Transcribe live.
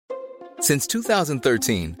Since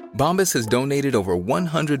 2013, Bombas has donated over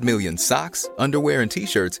 100 million socks, underwear, and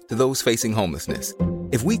T-shirts to those facing homelessness.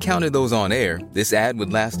 If we counted those on air, this ad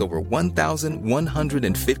would last over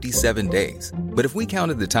 1,157 days. But if we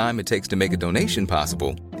counted the time it takes to make a donation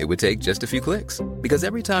possible, it would take just a few clicks. Because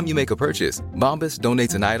every time you make a purchase, Bombas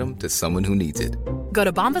donates an item to someone who needs it. Go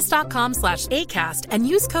to bombas.com/ACAST and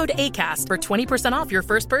use code ACAST for 20% off your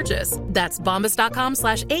first purchase. That's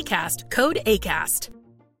bombas.com/ACAST, code ACAST.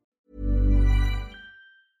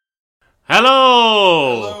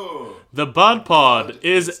 Hello! The BeerPod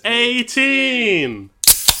is 18!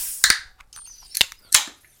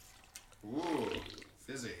 Ooh,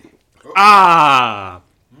 fizzy. Oh.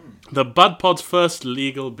 The BeerPod's first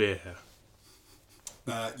legal beer.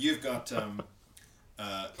 You've got...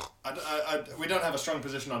 we don't have a strong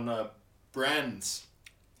position on brands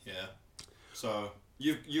here. So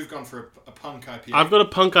you've gone for a punk IPA. I've got a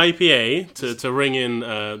punk IPA to ring in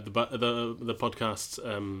the podcast's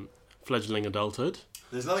fledgling adulthood.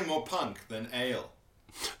 There's nothing more punk than ale.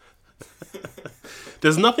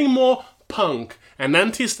 There's nothing more punk and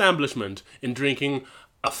anti-establishment in drinking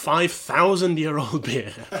a 5,000-year-old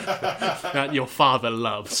beer that your father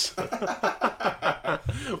loves.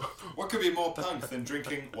 What could be more punk than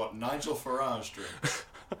drinking what Nigel Farage drinks?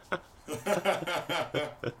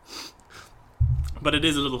 But it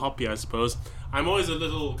is a little hoppy, I suppose. I'm always a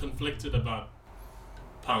little conflicted about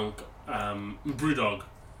punk Brewdog.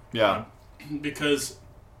 Yeah. Because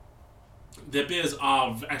their beers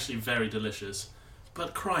are actually very delicious.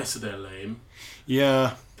 But Christ, they're lame.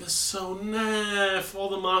 Yeah. They're so naff. All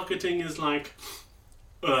the marketing is like,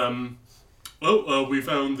 we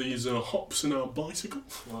found these hops in our bicycle.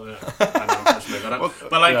 Well, yeah, I don't actually make that up.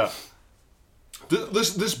 But like... Yeah.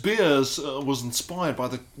 This beer was inspired by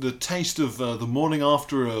the taste of the morning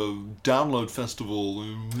after a download festival.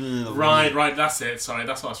 Right, that's it. Sorry,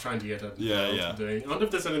 that's what I was trying to get at. Yeah. Doing. I wonder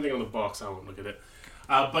if there's anything on the box. I won't look at it.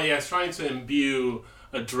 But yeah, it's trying to imbue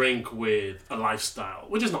a drink with a lifestyle,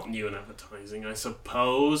 which is not new in advertising, I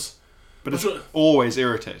suppose. But it's always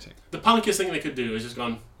irritating. The punkest thing they could do is just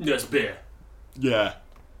gone, yes, beer. Yeah.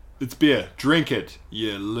 It's beer. Drink it,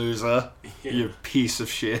 you loser. Yeah. You piece of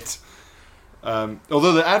shit.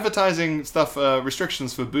 Although the advertising stuff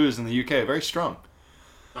restrictions for booze in the UK are very strong.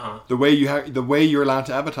 Uh-huh. The way you're allowed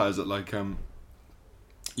to advertise it, like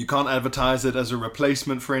you can't advertise it as a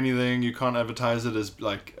replacement for anything. You can't advertise it as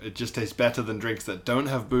like it just tastes better than drinks that don't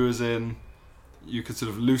have booze in. You could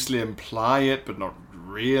sort of loosely imply it, but not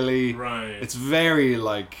really. Right. It's very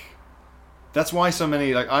like. That's why so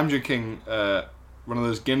many like I'm drinking one of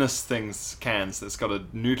those Guinness cans that's got a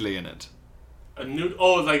noodly in it. A nude?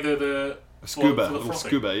 Oh, like the A scuba, for the little frothing.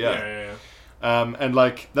 scuba, yeah. Yeah. And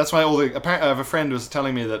like that's why apparently I have a friend who was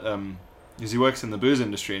telling me that because he works in the booze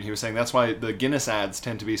industry, and he was saying that's why the Guinness ads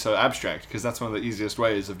tend to be so abstract, because that's one of the easiest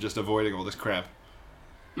ways of just avoiding all this crap.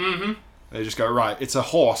 Mm-hmm. They just go, right, it's a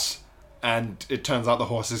horse, and it turns out the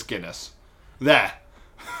horse is Guinness. There,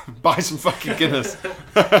 buy some fucking Guinness.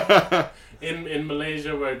 In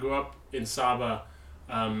Malaysia, where I grew up in Sabah,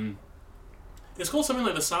 it's called something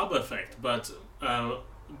like the Sabah effect, but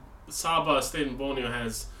Sabah, state in Borneo,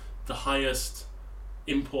 has the highest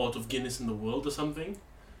import of Guinness in the world or something.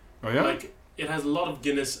 Oh yeah. Like it has a lot of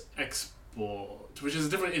Guinness export, which is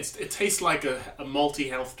different. It tastes like a malty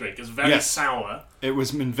health drink. It's very sour. It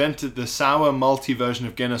was invented. The sour malty version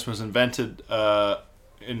of Guinness was invented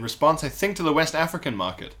in response, I think, to the West African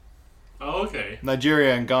market. Oh, okay.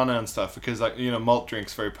 Nigeria and Ghana and stuff, because like malt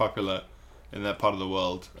drink's very popular in that part of the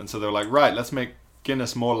world, and so they were like, right, let's make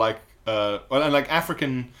Guinness more like and like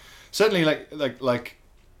African, certainly like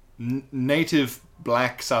native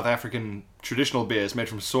black South African traditional beer is made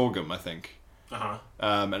from sorghum, I think. Uh-huh.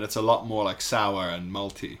 And it's a lot more like sour and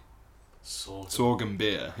malty. Sorghum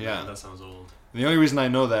beer, yeah. That sounds old. And the only reason I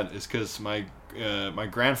know that is because my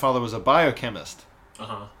grandfather was a biochemist.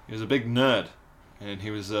 Uh-huh. He was a big nerd, and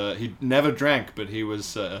he never drank, but he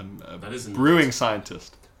was a brewing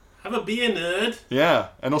scientist. Have a beer, nerd. Yeah,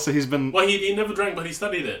 and also he's been... Well, he never drank, but he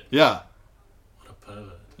studied it. Yeah. What a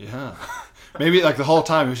pervert. Yeah. Maybe like the whole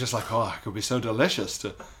time he was just like, oh, it could be so delicious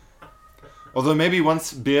to... Although maybe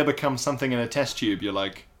once beer becomes something in a test tube, you're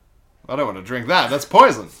like, I don't want to drink that. That's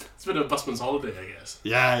poison. It's a bit of a busman's holiday, I guess.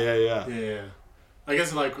 Yeah. Yeah. I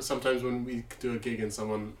guess like sometimes when we do a gig and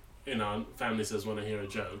someone in our family says, want to hear a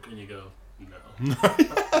joke, and you go, no.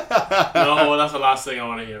 No, that's the last thing I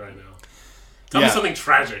want to hear right now. Tell me something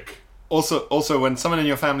tragic. Also, when someone in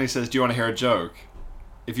your family says, do you want to hear a joke?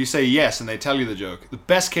 If you say yes and they tell you the joke, the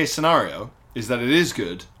best case scenario is that it is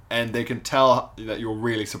good and they can tell that you're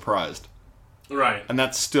really surprised. Right. And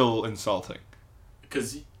that's still insulting.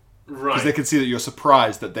 Because Right. Because they can see that you're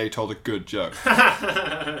surprised that they told a good joke.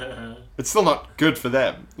 It's still not good for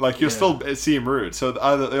them. Like, you'll still seem rude. So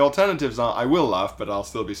either the alternatives are, I will laugh, but I'll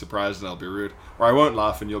still be surprised and I'll be rude. Or I won't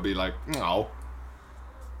laugh and you'll be like, no.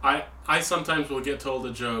 I sometimes will get told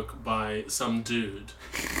a joke by some dude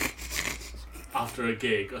after a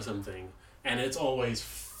gig or something. And it's always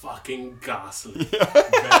fucking ghastly. Very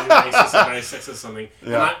racist and very sexist or something.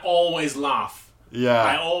 And I always laugh. Yeah.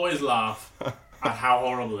 I always laugh at how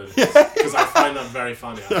horrible it is. Because I find that very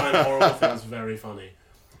funny. I find horrible things very funny.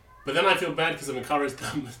 But then I feel bad because I've encouraged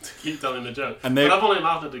them to keep telling the joke. But I've only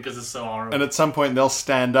laughed at it because it's so horrible. And at some point they'll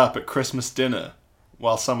stand up at Christmas dinner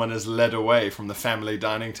while someone is led away from the family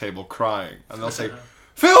dining table crying. And they'll say,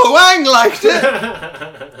 Phil Wang liked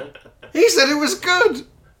it! He said it was good!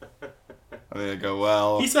 And they go,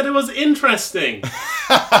 well... He said it was interesting!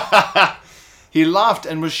 He laughed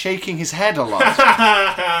and was shaking his head a lot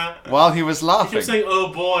while he was laughing. He kept saying,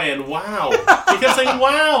 oh boy, and wow. He kept saying,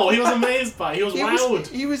 wow. He was amazed by it. He was wowed.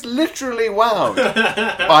 He was literally wowed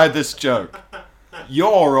by this joke.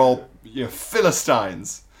 You're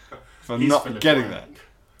Philistines for not getting that.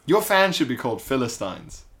 Your fans should be called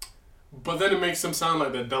Philistines. But then it makes them sound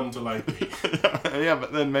like they're dumb to like me. Yeah,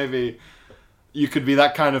 but then maybe you could be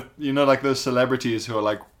that kind of, like those celebrities who are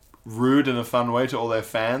like rude in a fun way to all their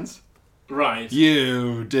fans. Right.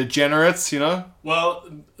 You degenerates, Well,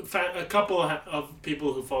 a couple of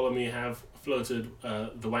people who follow me have floated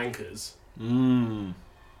the wankers.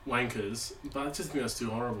 Wankers. But I just think that's too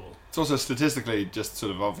horrible. It's also statistically just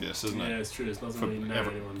sort of obvious, isn't it? Yeah, it's true. It doesn't really narrow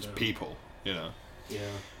anyone down. People, Yeah.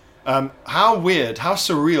 How weird, how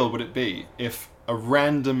surreal would it be if a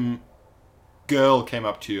random girl came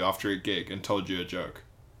up to you after a gig and told you a joke?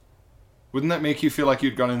 Wouldn't that make you feel like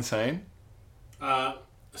you'd gone insane?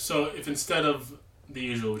 So if instead of the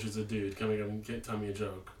usual, which is a dude coming up and telling me a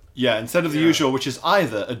joke. Yeah, instead of the usual, which is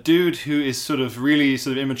either a dude who is really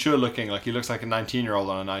immature looking, like he looks like a 19-year-old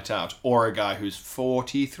on a night out, or a guy who's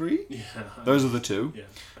 43. Yeah. Those are the two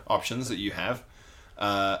options that you have.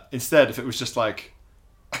 Instead, if it was just like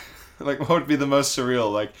what would be the most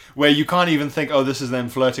surreal? Like, where you can't even think, oh, this is them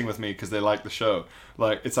flirting with me because they like the show.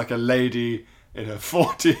 Like, it's like a lady in her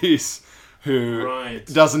 40s who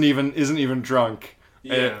isn't even drunk.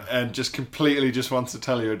 Yeah. And just completely just wants to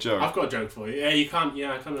tell you a joke. I've got a joke for you. Yeah, you can't.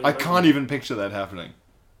 Yeah, I can't even picture that happening.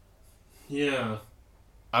 Yeah.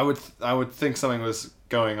 I would think something was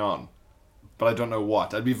going on, but I don't know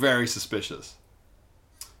what. I'd be very suspicious.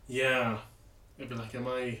 Yeah. I'd be like,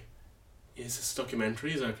 is this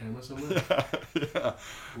documentary? Is there a camera somewhere? Yeah.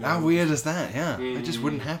 How weird is that? Yeah. It just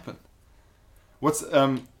wouldn't happen. I was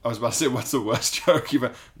about to say, what's the worst joke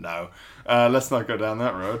you've... No. Let's not go down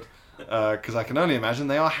that road. Because I can only imagine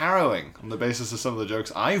they are harrowing on the basis of some of the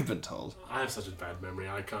jokes I've been told. I have such a bad memory,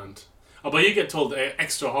 I can't. Oh, but you get told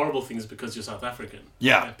extra horrible things because you're South African.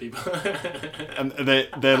 Yeah. People. And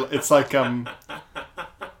it's like,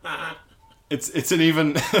 it's an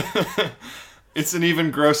even... It's an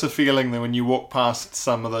even grosser feeling than when you walk past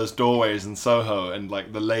some of those doorways in Soho and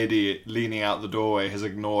like the lady leaning out the doorway has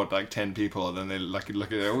ignored like 10 people and then they look at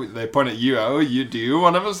it, they point at you, do you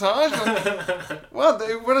want a massage?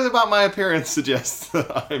 What about my appearance suggests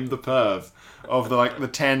that I'm the perv of the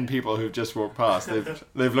 10 people who've just walked past.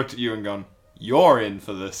 They've looked at you and gone, you're in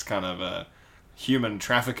for this kind of human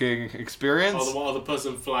trafficking experience. Or the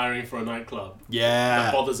person flying for a nightclub. Yeah.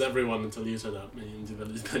 That bothers everyone until you turn up. And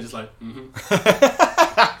they're just like, you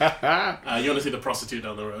want to see the prostitute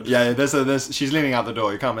down the road. Yeah, she's leaning out the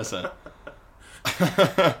door. You can't miss her.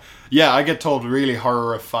 Yeah, I get told really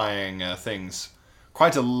horrifying things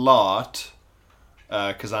quite a lot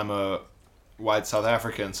because I'm a white South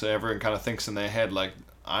African, so everyone kind of thinks in their head like,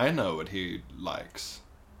 I know what he likes.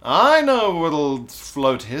 I know what'll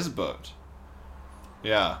float his boat.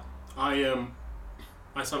 Yeah. I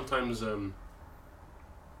sometimes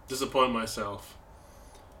disappoint myself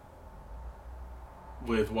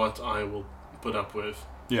with what I will put up with.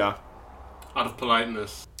 Yeah. Out of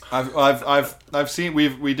politeness. I've seen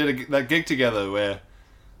we did that gig together where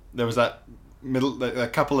there was that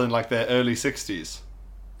couple in like their early 60s.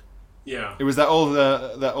 Yeah. It was that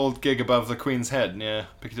old gig above the Queen's Head near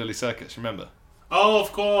Piccadilly Circus, remember? Oh,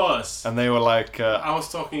 of course. And they were like I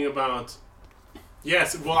was talking about...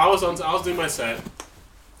 Yes, well, I was doing my set,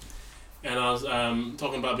 and I was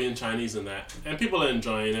talking about being Chinese and that, and people are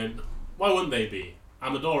enjoying it. Why wouldn't they be?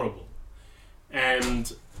 I'm adorable,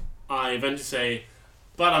 and I eventually say,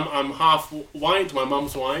 but I'm half white. My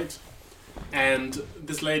mum's white, and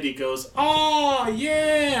this lady goes, "Oh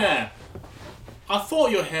yeah, I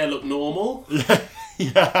thought your hair looked normal."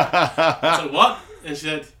 Yeah. I said, "What?" And she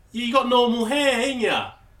said, "You got normal hair, ain't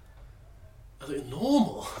ya?" I was like,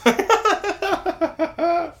 normal?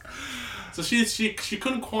 So she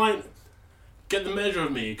couldn't quite get the measure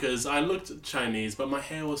of me because I looked Chinese, but my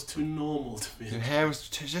hair was too normal to me. Your hair was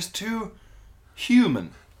just too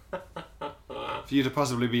human for you to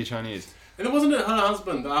possibly be Chinese. And it wasn't her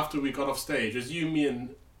husband after we got off stage. It was you, me,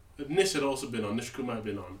 and Nish had also been on. Nish Kumar had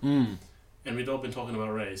been on. And we'd all been talking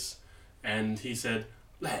about race. And he said,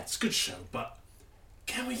 lads, good show, but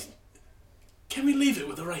can we leave it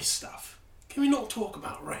with the race stuff? Can we not talk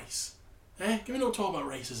about race? Can we not talk about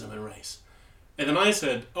racism and race? And then I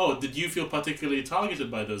said, oh, did you feel particularly targeted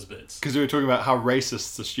by those bits? Because we were talking about how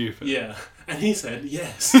racists are stupid. Yeah. And he said,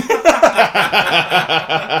 yes. And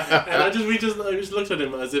we just looked at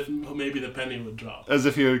him as if maybe the penny would drop. As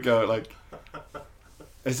if he would go, like...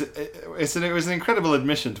 It was an incredible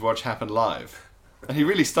admission to watch happen live. And he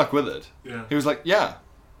really stuck with it. Yeah. He was like, yeah,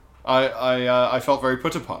 I felt very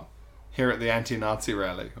put upon here at the anti-Nazi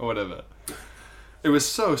rally, or whatever. It was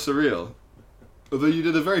so surreal. Although you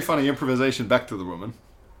did a very funny improvisation back to the woman.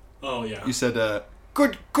 Oh, yeah. You said,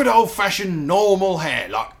 good old-fashioned normal hair,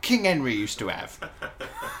 like King Henry used to have.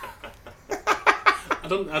 I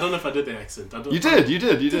don't know if I did the accent. You did.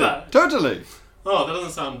 Did I? Totally. Oh, that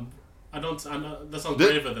doesn't sound... that sounds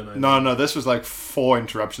braver than I did. No, this was like 4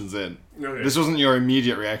 interruptions in. Okay. This wasn't your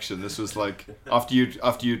immediate reaction. This was like after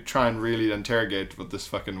you try and really interrogate what this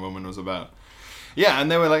fucking woman was about. Yeah,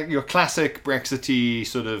 and they were like your classic Brexity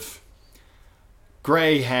sort of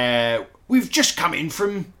grey hair. We've just come in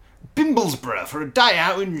from Bimblesborough for a day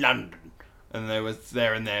out in London, and they were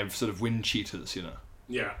there in their sort of wind cheaters, you know.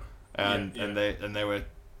 Yeah. And they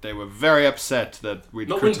were very upset that we'd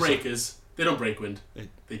not windbreakers. They don't break wind.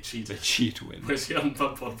 They cheat. They cheat wind. Whereas here on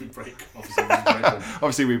BudPod we break. Obviously we break wind.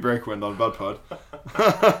 Obviously we break wind on BudPod.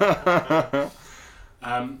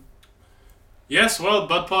 Yes, well,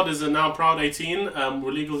 BudPod is a now proud 18.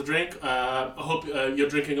 We're legal to drink. I hope you're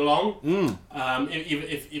drinking along.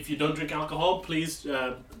 If you don't drink alcohol, please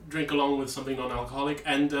drink along with something non-alcoholic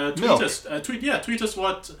and tweet us. Tweet us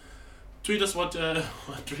what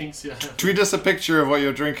drinks you have. Tweet us a picture of what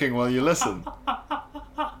you're drinking while you listen.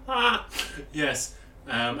 Yes.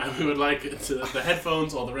 And we would like the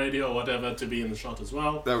headphones or the radio or whatever to be in the shot as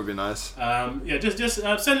well. That would be nice.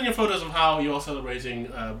 Just send in your photos of how you're celebrating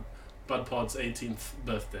BudPod's 18th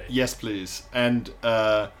birthday. Yes, please. And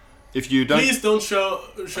if you don't... Please don't show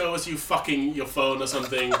us you fucking your phone or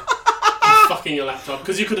something. Or fucking your laptop.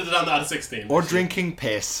 Because you could have done that at 16. Or drinking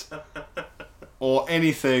piss. Or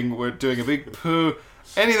anything. We're doing a big poo.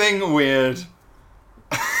 Anything weird.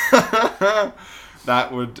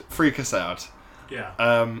 That would freak us out. Yeah.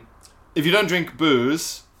 If you don't drink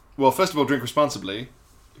booze... Well, first of all, drink responsibly.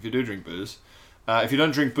 If you do drink booze. If you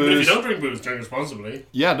don't drink booze... But if you don't drink booze, drink responsibly.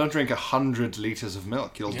 Yeah, don't drink 100 litres of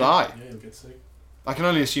milk. You'll die. Yeah, you'll get sick. I can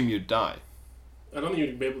only assume you'd die. I don't think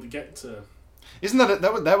you'd be able to get to... Isn't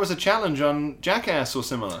that was a challenge on Jackass or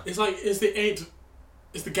similar? It's like, it's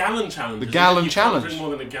the gallon challenge. The gallon challenge. You can't drink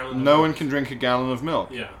more than a gallon. No one can drink a gallon of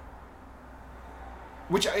milk. Yeah.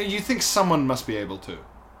 Which you think someone must be able to.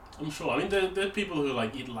 I'm sure. I mean, there are people who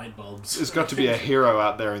like eat light bulbs. There's got to be a hero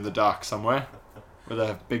out there in the dark somewhere. With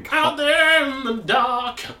a big... Out there in the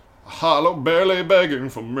dark. A hollow belly begging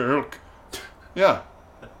for milk. Yeah.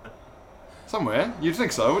 Somewhere. You'd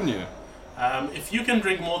think so, wouldn't you? If you can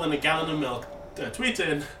drink more than a gallon of milk, tweet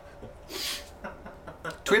in.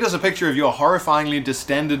 Tweet us a picture of your horrifyingly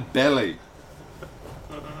distended belly.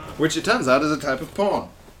 Which it turns out is a type of porn.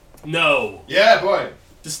 No. Yeah, boy.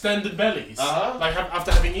 Distended bellies. Uh-huh. Like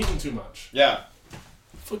after having eaten too much. Yeah.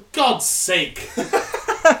 For God's sake.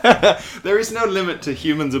 There is no limit to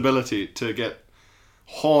humans' ability to get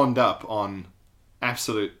horned up on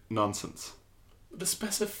absolute nonsense. The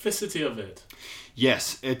specificity of it.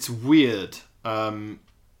 Yes, it's weird. I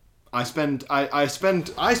spend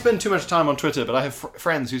too much time on Twitter, but I have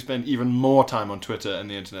friends who spend even more time on Twitter and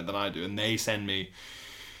the internet than I do, and they send me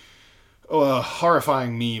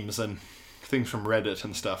horrifying memes and things from Reddit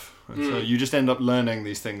and stuff. And so you just end up learning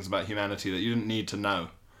these things about humanity that you didn't need to know.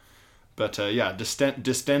 But yeah,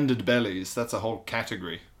 distended bellies, that's a whole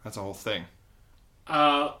category. That's a whole thing.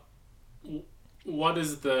 What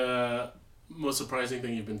is the most surprising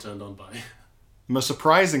thing you've been turned on by? Most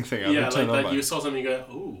surprising thing I've been turned on by? You saw something and you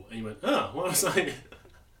go, ooh, and you went, what was I?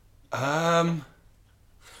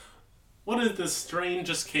 What is the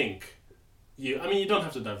strangest kink? You don't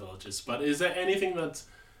have to divulge this, but is there anything that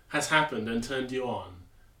has happened and turned you on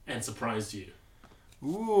and surprised you?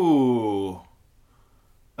 Ooh.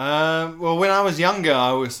 Well, when I was younger,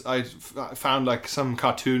 I found like some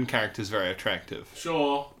cartoon characters very attractive.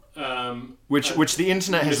 Sure. Which the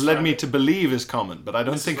internet has led me to believe is common, but I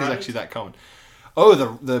don't think is actually that common. Oh,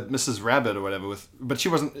 the Mrs. Rabbit or whatever. But she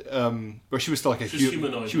wasn't. Well, she was still like a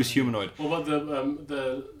humanoid. She was humanoid. What about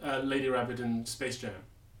the Lady Rabbit in Space Jam?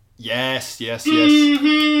 Yes.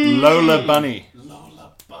 Lola Bunny.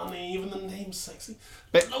 Lola Bunny, even the name's sexy.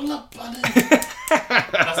 But- Lola Bunny.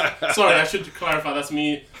 Sorry, I should clarify. That's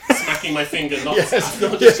me smacking my finger. Not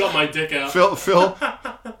I've just got my dick out.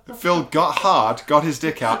 Phil got hard, got his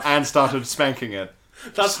dick out, and started spanking it.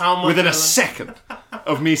 That's how much. Within a second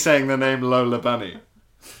of me saying the name Lola Bunny.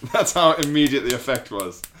 That's how immediate the effect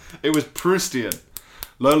was. It was Proustian.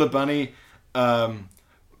 Lola Bunny,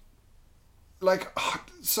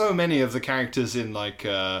 so many of the characters in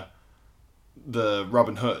the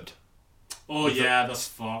Robin Hood. Oh yeah, that's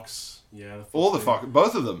Fox. Yeah, All the Fox,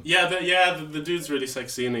 both of them. Yeah, the dude's really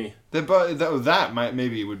sexy, isn't he? That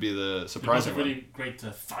maybe would be the surprising really one. great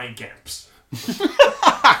thigh gaps.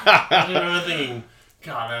 I remember thinking,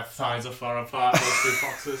 God, their thighs are far apart. Those two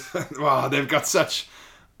foxes. Wow, they've got such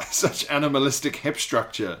animalistic hip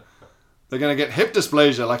structure. They're gonna get hip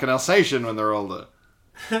dysplasia like an Alsatian when they're older.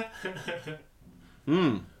 Have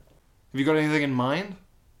you got anything in mind?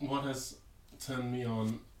 What has turned me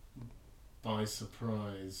on by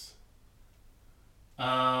surprise?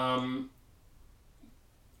 The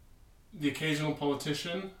occasional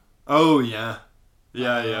politician. Oh yeah.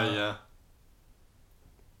 Yeah.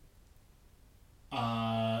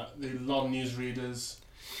 The lot of newsreaders.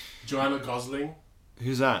 Joanna Gosling.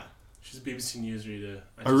 Who's that? She's a BBC newsreader.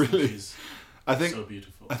 Really? She's I think so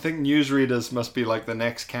beautiful. I think newsreaders must be like the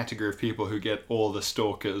next category of people who get all the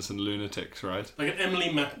stalkers and lunatics, right? Like Emily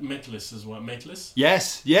Maitlis as well. Maitlis?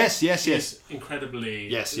 Yes. She's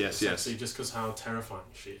incredibly sexy just because how terrifying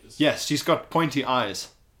she is. Yes, she's got pointy eyes.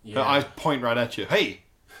 Yeah. Her eyes point right at you. Hey!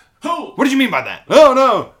 Oh! What did you mean by that? Oh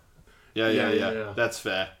no! Yeah. That's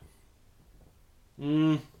fair.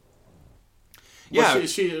 Well, Yeah.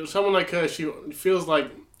 she someone like her, she feels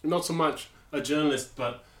like not so much a journalist,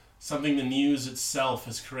 but something the news itself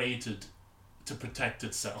has created to protect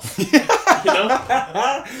itself. You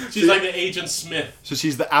know? She's like the Agent Smith. So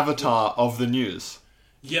she's the avatar of the news.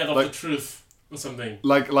 Yeah, of the truth or something.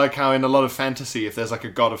 Like how in a lot of fantasy, if there's like a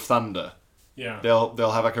god of thunder, Yeah.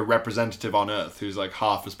 they'll have like a representative on Earth who's like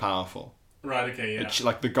half as powerful. Right, okay, yeah. It's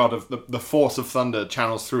like the god of the force of thunder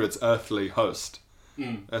channels through its earthly host.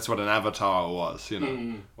 That's what an avatar was, you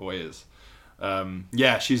know, or is.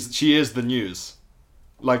 Yeah, she is the news.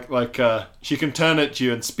 Like she can turn at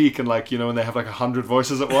you and speak in when they have 100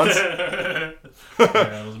 voices at once.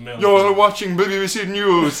 You're watching BBC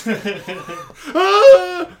News.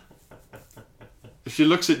 If she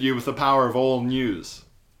looks at you with the power of all news,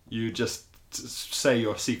 you just say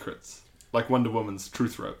your secrets, like Wonder Woman's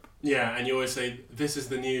truth rope. Yeah, and you always say, this is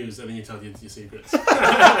the news, and then you tell your secrets. It's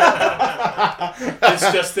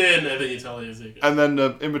just in, and then you tell your secrets. And then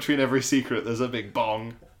in between every secret, there's a big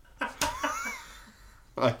bong.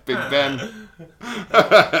 Like Big Ben.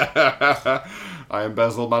 I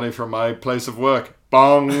embezzle money from my place of work.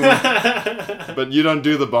 Bong. But you don't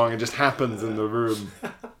do the bong, it just happens in the room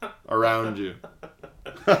around you.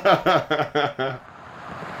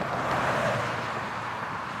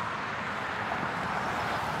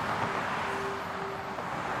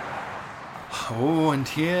 Oh, and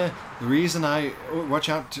here, the reason watch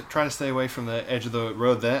out, try to stay away from the edge of the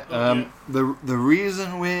road there. The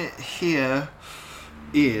reason we're here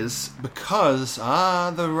is because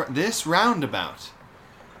this roundabout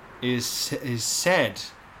is said,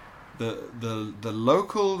 the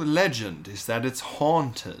local legend is that it's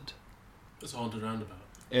haunted. It's a haunted roundabout.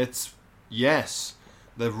 Yes,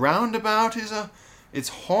 the roundabout it's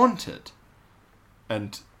haunted,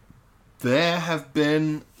 and there have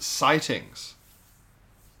been sightings.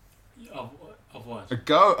 Of what?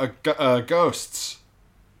 Ghosts.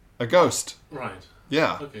 A ghost. Right.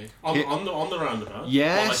 Yeah. Okay. On the roundabout?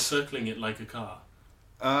 Yes. Or like circling it like a car?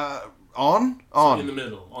 On? In the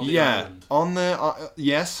middle. On the island. On the...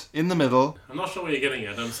 yes, in the middle. I'm not sure where you're getting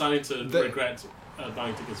at. I'm starting to regret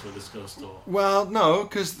buying tickets for this ghost tour. Well, no,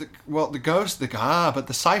 because but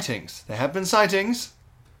the sightings. There have been sightings.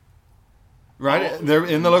 Right? They're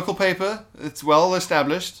in the local paper. It's well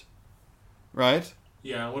established. Right?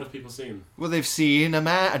 Yeah, what have people seen? Well, they've seen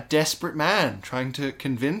a desperate man trying to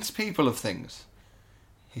convince people of things.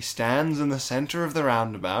 He stands in the center of the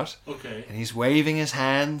roundabout. Okay. And he's waving his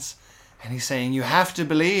hands. And he's saying, "You have to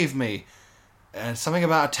believe me." Something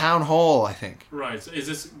about a town hall, I think. Right. So is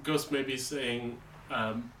this ghost maybe saying,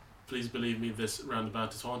 "Please believe me, this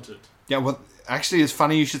roundabout is haunted"? Yeah, well, actually, it's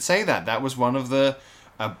funny you should say that. That was one of a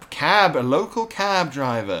local cab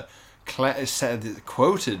driver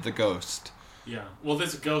quoted the ghost. Yeah. Well,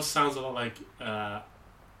 this ghost sounds a lot like... that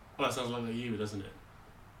sounds a lot like you, doesn't it?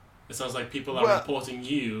 It sounds like people are reporting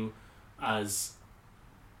you as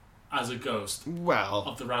a ghost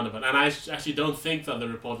of the roundabout. And I actually don't think that the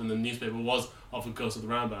report in the newspaper was of a ghost of the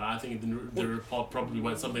roundabout. I think the report probably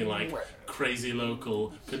went something like, crazy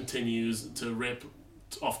local continues to rip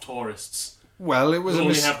off tourists. Well, it was who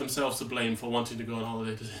only have themselves to blame for wanting to go on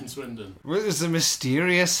holiday in Swindon. Well, it was a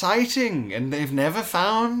mysterious sighting, and they've never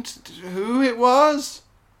found who it was.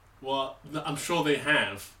 Well, I'm sure they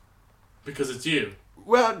have, because it's you.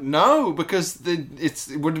 Well, no, because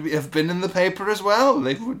it would have been in the paper as well.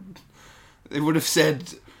 They would have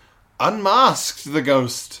said, unmasked the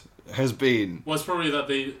ghost has been. Well, it's probably that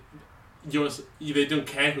they don't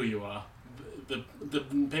care who you are. The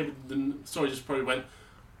story just probably went,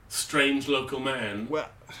 strange local man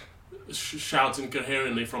shouts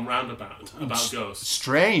incoherently from roundabout about ghosts.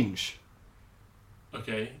 Strange.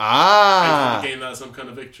 Okay. Ah. And gain that some kind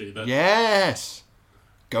of victory. Yes.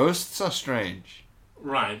 Ghosts are strange.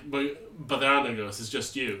 Right, but there are no ghosts, it's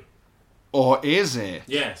just you. Or is it?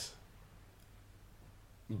 Yes.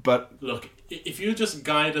 But... Look, if you just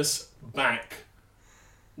guide us back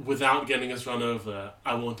without getting us run over,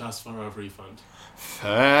 I won't ask for a refund.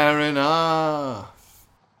 Fair enough.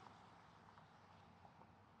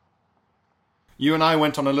 You and I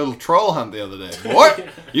went on a little troll hunt the other day. What?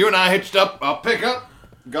 You and I hitched up our pickup,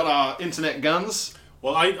 got our internet guns.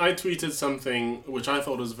 Well, I tweeted something which I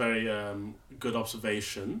thought was very good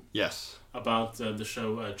observation. Yes. About the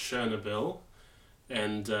show Chernobyl.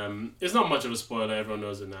 And it's not much of a spoiler, everyone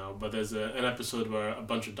knows it now, but there's an episode where a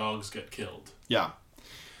bunch of dogs get killed. Yeah.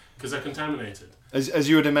 Because they're contaminated. As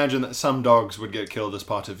you would imagine that some dogs would get killed as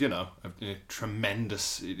part of, a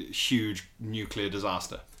tremendous, huge nuclear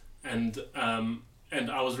disaster. And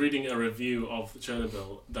I was reading a review of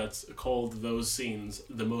Chernobyl that's called those scenes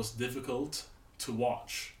the most difficult to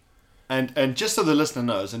watch. And just so the listener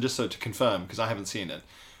knows, and just so to confirm, because I haven't seen it,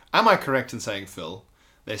 am I correct in saying, Phil,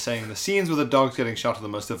 they're saying the scenes with the dogs getting shot are the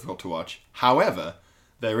most difficult to watch. However,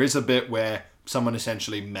 there is a bit where someone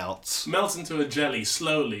essentially melts into a jelly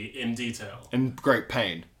slowly in detail. In great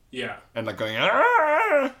pain. Yeah. And going,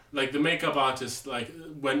 Arr! Like the makeup artist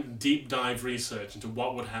went deep dive research into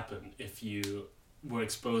what would happen if you were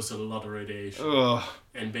exposed to a lot of radiation. Ugh.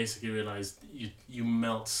 And basically realized you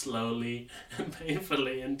melt slowly and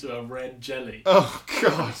painfully into a red jelly. Oh,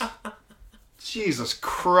 God. Jesus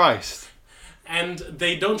Christ. And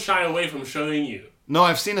they don't shy away from showing you. No,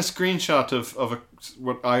 I've seen a screenshot of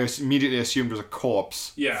what I immediately assumed was a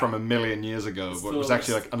corpse from 1,000,000 years ago, but it was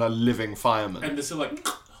actually a living fireman. And they're still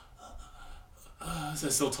they're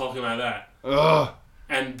still talking like that. Ugh.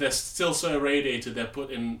 And they're still so irradiated they're put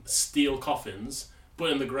in steel coffins, put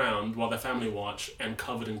in the ground while their family watch, and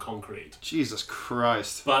covered in concrete. Jesus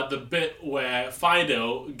Christ. But the bit where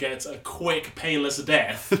Fido gets a quick, painless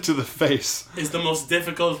death to the face is the most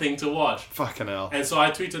difficult thing to watch. Fucking hell. And so I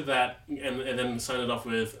tweeted that and then signed it off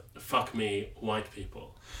with, fuck me, white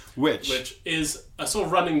people. Which is a sort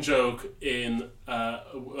of running joke in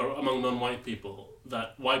among non-white people,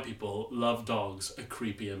 that white people love dogs a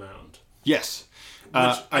creepy amount. Yes.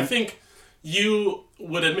 Which I think you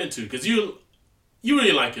would admit to, because you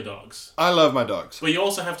really like your dogs. I love my dogs. But you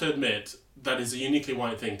also have to admit that is a uniquely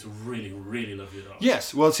white thing to really, really love your dogs.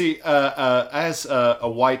 Yes. Well, see, as a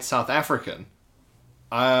white South African,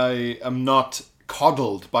 I am not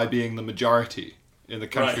coddled by being the majority in the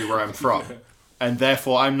country where I'm from. And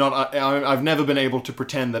therefore, I've never been able to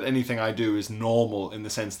pretend that anything I do is normal in the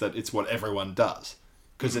sense that it's what everyone does.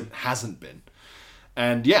 Because it hasn't been.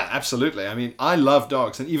 And yeah, absolutely. I mean, I love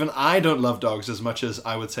dogs. And even I don't love dogs as much as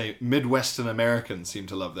I would say Midwestern Americans seem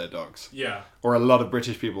to love their dogs. Yeah. Or a lot of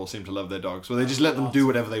British people seem to love their dogs. Where they just let them do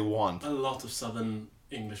whatever they want. A lot of Southern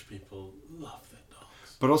English people love their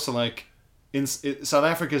dogs. But also, South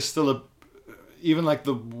Africa is still even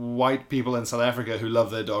the white people in South Africa who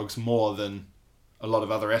love their dogs more than a lot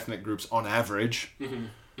of other ethnic groups on average,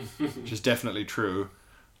 which is definitely true.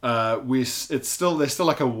 There's still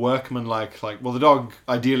a workman the dog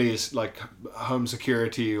ideally is home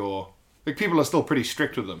security, or people are still pretty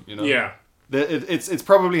strict with them, Yeah. It's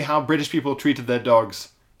probably how British people treated their dogs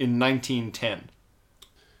in 1910.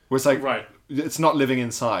 Where it's right. It's not living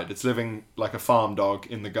inside, it's living like a farm dog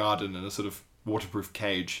in the garden in a sort of waterproof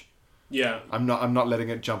cage. Yeah. I'm not letting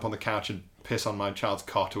it jump on the couch and piss on my child's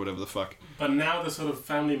cot or whatever the fuck. But now they're sort of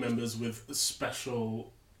family members with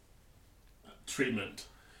special treatment.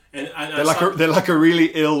 And they're like a really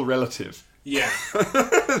ill relative. Yeah.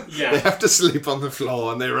 Yeah. They have to sleep on the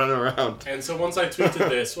floor and they run around. And so once I tweeted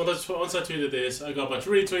this, I got a bunch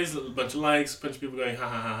of retweets, a bunch of likes, a bunch of people going ha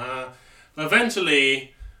ha ha ha. But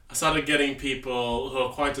eventually, I started getting people who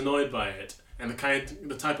are quite annoyed by it, and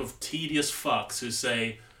the type of tedious fucks who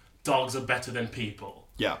say, dogs are better than people.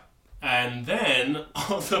 Yeah. And then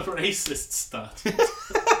all the racists started.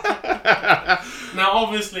 Now,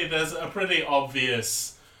 obviously, there's a pretty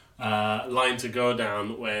obvious line to go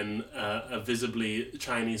down when a visibly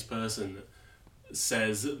Chinese person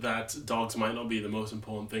says that dogs might not be the most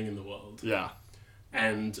important thing in the world. Yeah.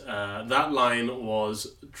 And that line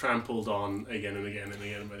was trampled on again and again and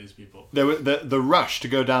again by these people. There were the rush to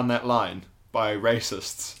go down that line by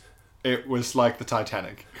racists. It was like the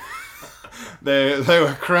Titanic. They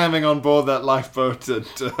were cramming on board that lifeboat and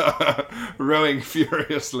rowing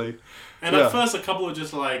furiously. And at first, a couple were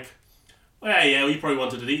just like, well, yeah, well, you probably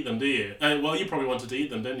wanted to eat them, do you? You probably wanted to eat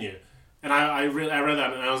them, didn't you? And I read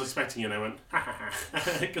that and I was expecting it and I went, ha ha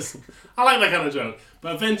ha, because I like that kind of joke.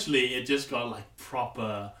 But eventually it just got like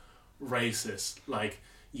proper racist. Like,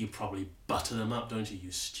 you probably butter them up, don't you,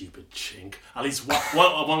 you stupid chink. At least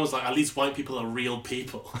one was like, at least white people are real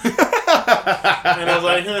people. And I was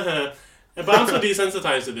like, haha. But I'm so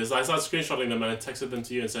desensitized to this. I started screenshotting them and I texted them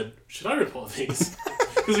to you and said, should I report these?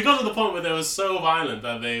 Because it got to the point where they were so violent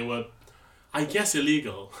that they were, I guess,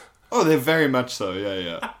 illegal. Oh, they're very much so,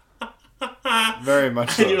 yeah. Very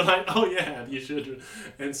much so. And you're like, oh yeah, you should.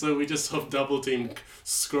 And so we just sort of double-teamed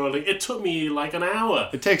scrolling. It took me like an hour.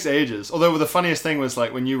 It takes ages. Although the funniest thing was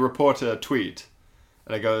like when you report a tweet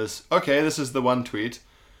and it goes, okay, this is the one tweet.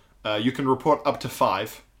 You can report up to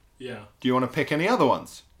 5. Yeah. Do you want to pick any other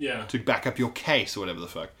ones? Yeah. To back up your case or whatever the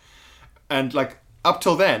fuck. And like up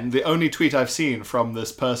till then, the only tweet I've seen from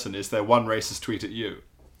this person is their one racist tweet at you.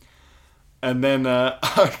 And then I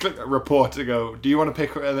click report to go, do you want to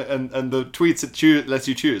pick... And the tweets it lets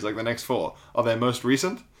you choose, like the next 4, are they most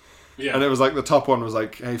recent? Yeah. And it was like, the top one was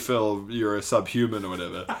like, hey Phil, you're a subhuman or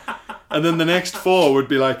whatever. And then the next 4 would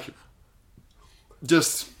be like,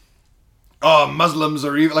 just... Oh, Muslims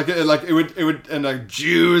are evil. Like it would, and like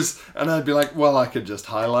Jews, and I'd be like, well, I could just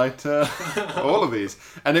highlight all of these,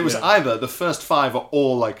 and it was either the first 5 are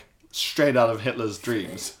all like straight out of Hitler's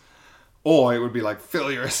dreams, or it would be like,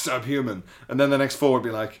 Phil, you're a subhuman, and then the next 4 would be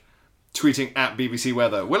like, tweeting at BBC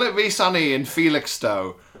Weather, will it be sunny in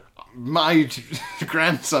Felixstowe? My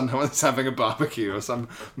grandson was having a barbecue, or some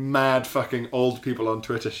mad fucking old people on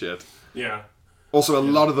Twitter shit. Yeah. Also, a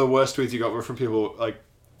lot of the worst tweets you got were from people like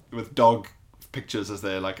with dog pictures as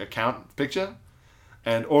their like account picture,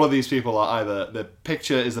 and all of these people are either the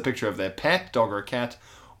picture is the picture of their pet dog or cat,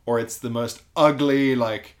 or it's the most ugly,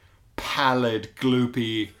 like pallid,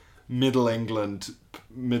 gloopy middle England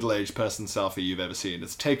middle-aged person selfie you've ever seen.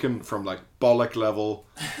 It's taken from like bollock level.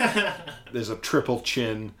 There's a triple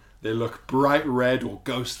chin. They look bright red or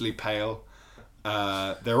ghostly pale.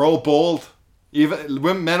 They're all bald.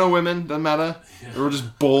 Even men or women, doesn't matter. They're all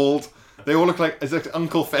just bald. They all look like, it's like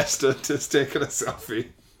Uncle Fester just taking a selfie.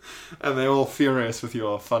 And they're all furious with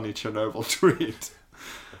your funny Chernobyl tweet.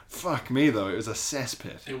 Fuck me, though. It was a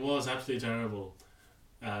cesspit. It was absolutely terrible.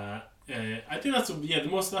 I think that's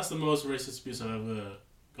the most racist abuse I've ever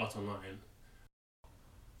got online.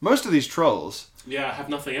 Most of these trolls... Yeah, have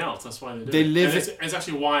nothing else. That's why they do they it. live. It's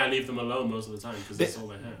actually why I leave them alone most of the time, because that's all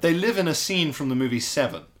they have. They live in a scene from the movie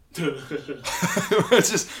Seven.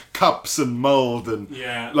 It's just cups and mold and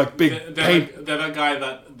like big paint. They're that guy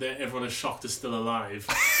that everyone is shocked is still alive.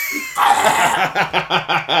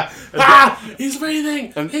 He's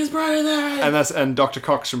breathing. He's breathing. And Dr.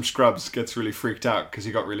 Cox from Scrubs gets really freaked out because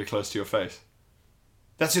he got really close to your face.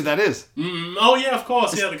 That's who that is. Oh yeah, of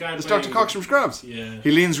course. The guy. It's Dr. Cox from Scrubs. Yeah.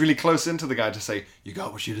 He leans really close into the guy to say, "You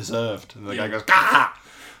got what you deserved," and the guy goes, "Gah!"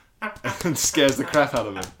 and scares the crap out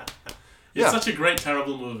of him. It's such a great,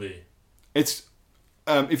 terrible movie. It's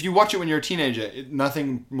if you watch it when you're a teenager, there's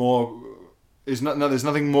nothing more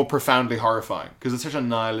profoundly horrifying because it's such a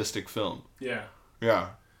nihilistic film. Yeah. Yeah.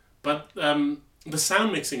 But the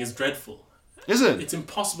sound mixing is dreadful. Is it? It's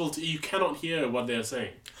impossible you cannot hear what they're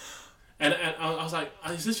saying. And I was like,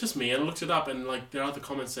 is this just me? And I looked it up, and like there are other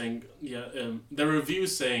comments saying, there are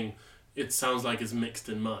reviews saying it sounds like it's mixed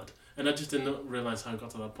in mud, and I just didn't realize how it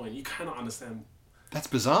got to that point. You cannot understand. That's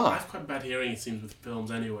bizarre. I have quite bad hearing, it seems, with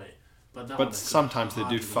films anyway. But sometimes they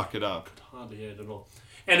do fuck it up. I could hardly hear it at all.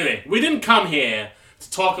 Anyway, we didn't come here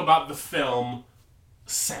to talk about the film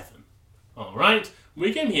Seven. Alright?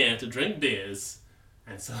 We came here to drink beers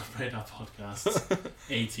and celebrate our podcast's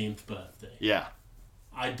 18th birthday. Yeah.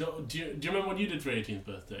 Do you remember what you did for your 18th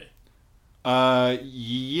birthday?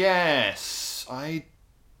 Yes. I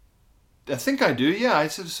think I do, yeah.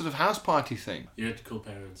 It's a sort of house party thing. You had cool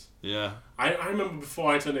parents. Yeah. I remember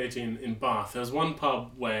before I turned 18 in Bath, there was one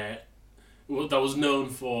pub that was known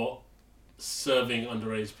for serving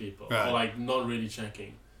underage people. Right. Or like not really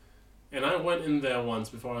checking. And I went in there once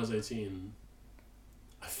before I was 18.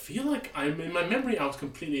 I feel like in my memory I was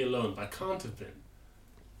completely alone, but I can't have been.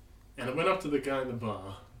 And I went up to the guy in the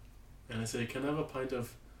bar, and I said, "Can I have a pint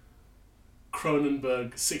of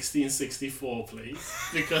Kronenberg 1664, please?"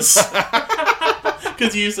 Because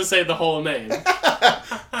you used to say the whole name.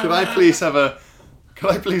 Could I please have a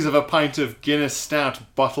pint of Guinness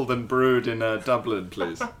Stout bottled and brewed in Dublin,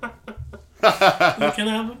 please? Can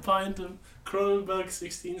I have a pint of Kronenberg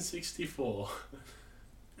 1664?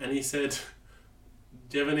 And he said,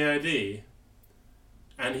 "Do you have any ID?"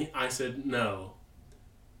 And I said, "No."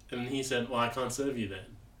 And he said, "Well, I can't serve you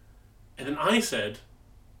then." And then I said,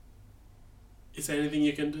 "Is there anything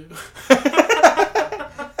you can do?"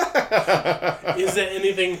 Is there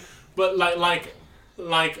anything? But like,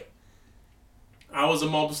 I was a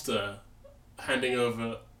mobster handing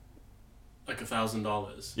over like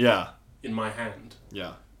 $1,000. Yeah. In my hand.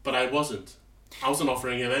 Yeah. But I wasn't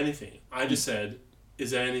offering him anything. I just said,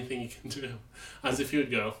 "Is there anything you can do?" As if he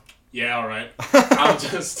would go, "Yeah, all right. I'll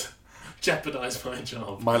just jeopardize my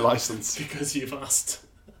job. My license." Because you've asked.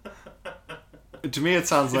 To me, it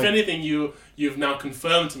sounds like... If anything, you've now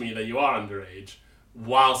confirmed to me that you are underage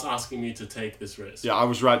whilst asking me to take this risk. Yeah, I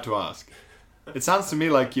was right to ask. It sounds to me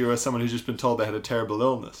like you are someone who's just been told they had a terrible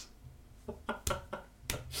illness.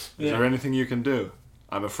 Is there anything you can do?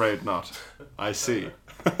 I'm afraid not. I see.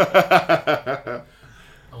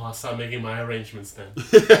 I'll start making my arrangements then.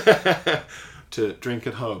 To drink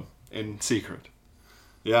at home in secret.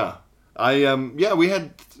 Yeah. We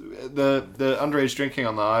had the underage drinking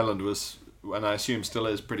on the island was, and I assume still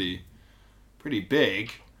is, pretty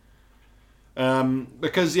big.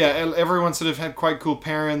 Because everyone sort of had quite cool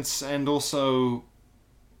parents, and also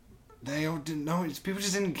they all didn't know. People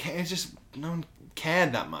just didn't care. No one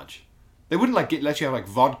cared that much. They wouldn't let you have like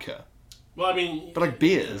vodka. Well, I mean, but like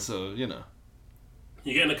beers, or you know.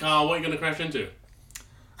 You get in a car. What are you going to crash into?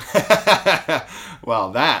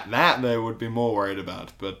 Well, that they would be more worried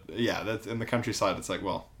about. But yeah, that's in the countryside. It's like,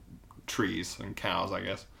 well, trees and cows, I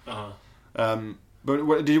guess. But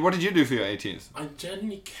what did you do for your 18th? I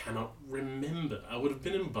genuinely cannot remember. I would have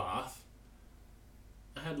been in Bath.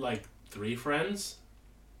 I had like 3 friends.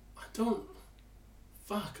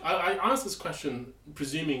 I asked this question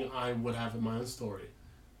presuming I would have my own story.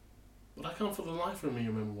 But I can't for the life of me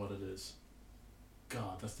remember what it is.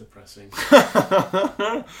 God, that's depressing.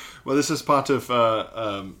 Well, this is part of...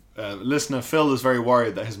 listener Phil is very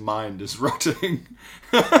worried that his mind is rotting.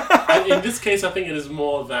 In this case, I think it is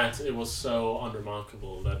more that it was so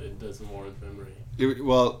unremarkable that it doesn't warrant memory.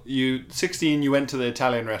 16, you went to the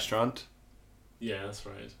Italian restaurant. Yeah, that's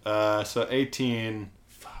right. So 18...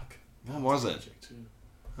 Fuck. What was it?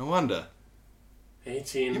 I wonder.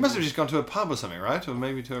 18... You must have just gone to a pub or something, right? Or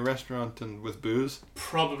maybe to a restaurant and with booze?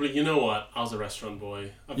 Probably. You know what? I was a restaurant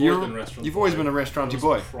boy. You've always been a restauranty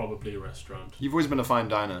boy. Probably a restaurant. You've always been a fine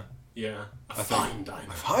diner. Yeah. A fine diner.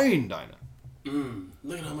 A fine diner.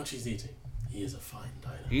 Look at how much he's eating. He is a fine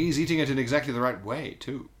diner. He's eating it in exactly the right way,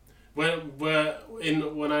 too. Where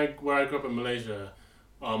I grew up in Malaysia,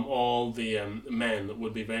 all the men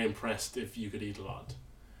would be very impressed if you could eat a lot.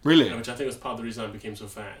 Really? Which I think was part of the reason I became so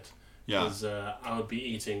fat. Yeah. Because I would be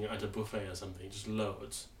eating at a buffet or something, just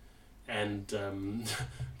loads. And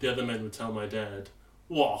the other men would tell my dad,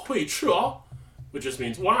 "Wow, 会吃啊," which just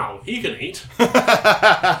means, "Wow, he can eat."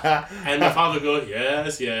 And my father would go,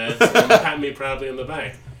 "Yes, yes," and pat me proudly on the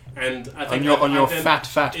back. And I think on your fat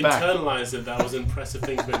back. Internalized that was an impressive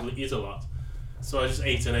thing to be able to eat a lot. So I just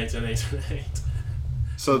ate and ate and ate and ate.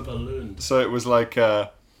 So ballooned. So it was like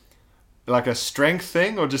a strength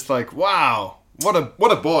thing, or just like, wow, what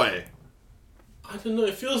a boy. I don't know.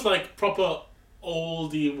 It feels like proper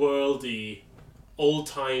oldie worldy, old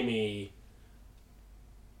timey.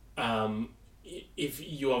 If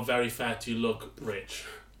you are very fat, you look rich.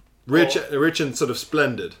 Rich and sort of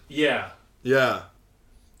splendid. Yeah. Yeah.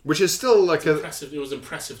 Which is still like impressive. It was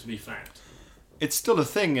impressive to be fat. It's still a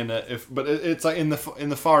thing but it's like in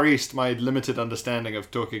the Far East. My limited understanding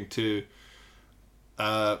of talking to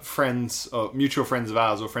friends or mutual friends of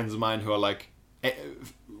ours or friends of mine who are like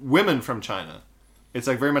women from China. It's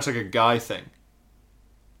like very much like a guy thing.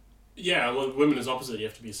 Yeah, well, women is opposite. You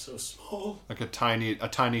have to be so small, like a tiny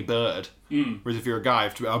bird. Whereas if you're a guy, you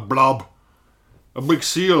have to be a blob, a big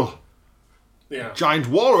seal. Yeah. Giant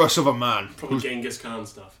walrus of a man. Probably Genghis Khan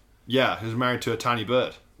stuff. Yeah, who's married to a tiny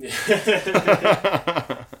bird.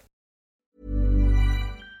 Yeah.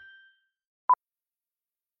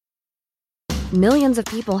 Millions of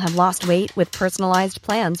people have lost weight with personalized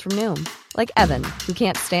plans from Noom. Like Evan, who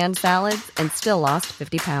can't stand salads and still lost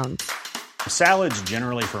 50 pounds. Salads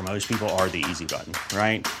generally for most people are the easy button,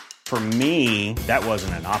 right? For me, that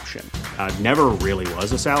wasn't an option. I never really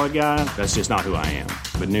was a salad guy. That's just not who I am.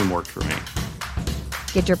 But Noom worked for me.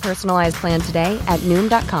 Get your personalized plan today at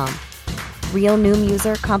Noom.com. Real Noom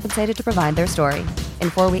user compensated to provide their story. In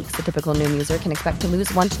 4 weeks, the typical Noom user can expect to lose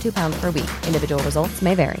 1 to 2 pounds per week. Individual results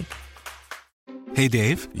may vary. Hey,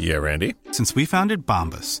 Dave. Yeah, Randy. Since we founded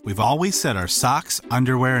Bombas, we've always said our socks,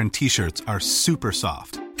 underwear, and T-shirts are super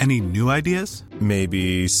soft. Any new ideas?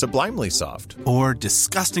 Maybe sublimely soft. Or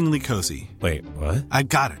disgustingly cozy. Wait, what? I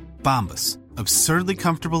got it. Bombas. Absurdly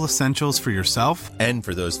comfortable essentials for yourself and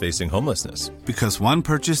for those facing homelessness. Because one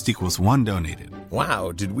purchased equals one donated.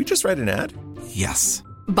 Wow, did we just write an ad? Yes.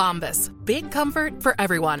 Bombas. Big comfort for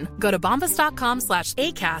everyone. Go to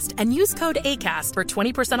bombas.com/ACAST and use code ACAST for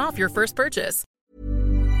 20% off your first purchase.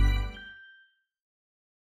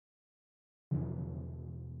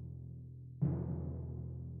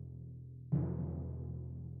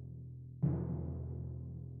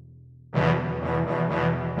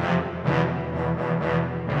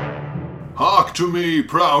 Hark to me,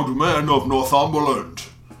 proud men of Northumberland.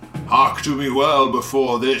 Hark to me well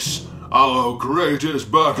before this, our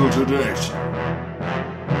greatest battle to date.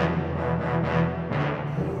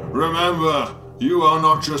 Remember, you are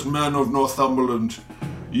not just men of Northumberland.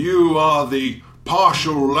 You are the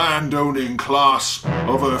partial landowning class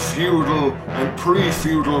of a feudal and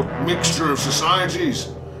pre-feudal mixture of societies.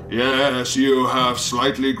 Yes, you have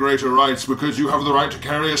slightly greater rights because you have the right to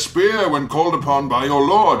carry a spear when called upon by your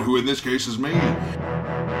lord, who in this case is me.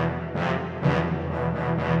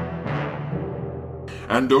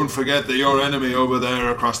 And don't forget that your enemy over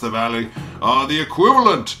there across the valley are the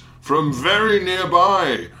equivalent from very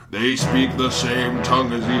nearby. They speak the same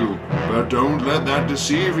tongue as you, but don't let that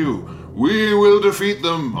deceive you. We will defeat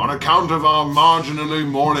them on account of our marginally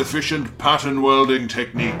more efficient pattern welding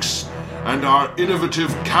techniques and our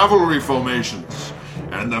innovative cavalry formations.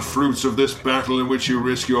 And the fruits of this battle in which you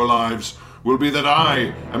risk your lives will be that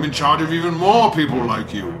I am in charge of even more people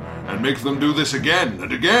like you, and make them do this again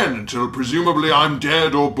and again until presumably I'm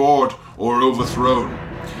dead or bored or overthrown.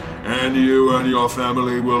 And you and your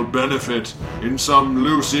family will benefit in some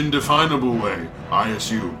loose, indefinable way, I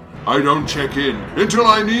assume. I don't check in until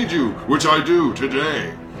I need you, which I do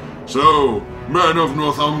today. So, men of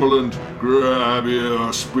Northumberland, grab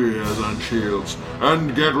your spears and shields,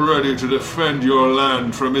 and get ready to defend your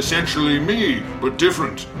land from essentially me, but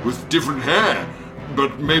different, with different hair.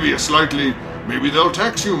 But maybe maybe they'll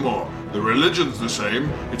tax you more. The religion's the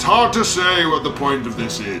same. It's hard to say what the point of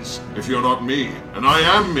this is, if you're not me, and I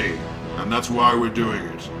am me. And that's why we're doing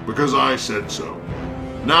it, because I said so.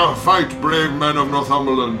 Now fight, brave men of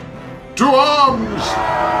Northumberland. To arms!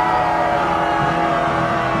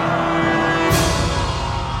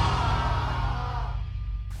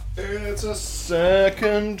 It's a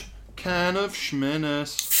second can of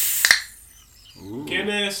Schminnis.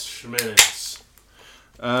 Guinness Schminnis.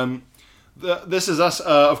 This is us,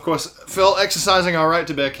 of course, Phil, exercising our right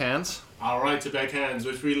to bear cans. Our right to bear cans,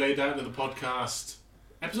 which we laid out in the podcast,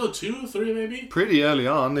 episode 2 or 3 maybe? Pretty early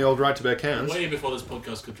on, the old right to bear cans. Way before this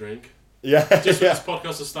podcast could drink. Yeah. Just when this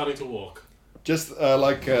podcast is starting to walk. Just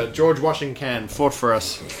like George Washington fought for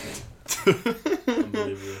us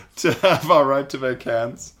Unbelievable. to have our right to bear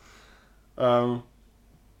cans. The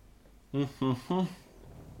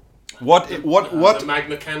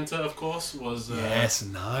Magna Carta, of course, was yes,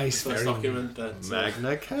 nice, the first very document that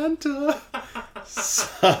Magna Carta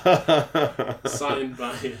signed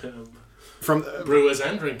by from brewers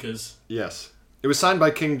and drinkers. Yes, it was signed by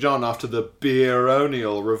King John after the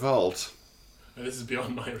baronial revolt. And this is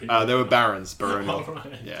beyond my reading. They were barons, baronial. Oh,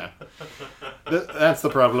 right. Yeah, that's the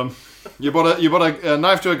problem. You bought a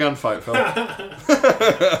knife to a gunfight, Phil.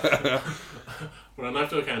 Well, a knife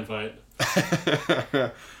to a can fight.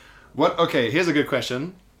 What? Okay, here's a good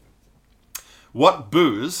question. What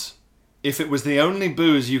booze, if it was the only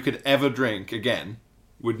booze you could ever drink again,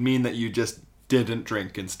 would mean that you just didn't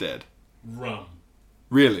drink instead? Rum.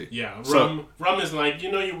 Really? Yeah, rum. Rum is like,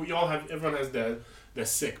 you all have. Everyone has their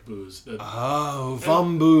sick booze.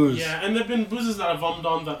 Vom booze. Yeah, and there've been boozes that I've vommed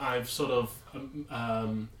on that I've sort of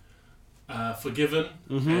forgiven,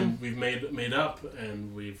 and we've made up,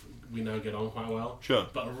 and we now get on quite well. Sure.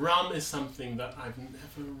 But rum is something that I've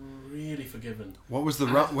never really forgiven. What was the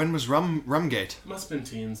rum? When was Rumgate? It must have been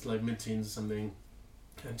teens, like mid-teens or something.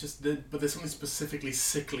 And but there's something specifically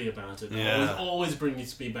sickly about it. Yeah. Always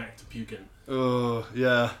brings me back to puking. Oh,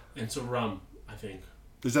 yeah. And so rum, I think.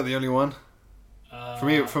 Is that the only one?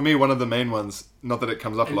 For me, one of the main ones. Not that it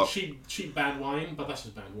comes up a lot. Cheap bad wine, but that's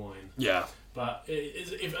just bad wine. Yeah. But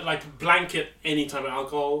if like blanket any type of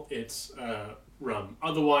alcohol, it's rum.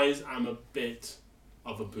 Otherwise, I'm a bit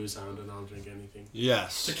of a booze hound, and I'll drink anything.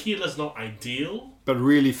 Yes. Tequila's not ideal, But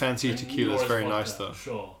really fancy and tequila is nor very vodka. nice though.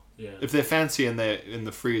 Sure, yeah. If they're fancy and they're in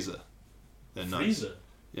the freezer, they're nice. Freezer.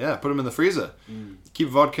 Yeah, put them in the freezer. Keep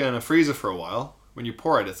vodka in a freezer for a while. When you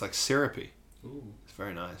pour it, it's like syrupy. Ooh. It's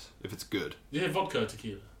very nice if it's good. Yeah, vodka or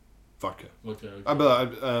tequila. Vodka. Vodka.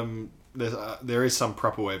 Okay. There is some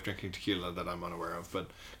proper way of drinking tequila that I'm unaware of. But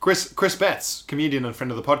Chris Betts, comedian and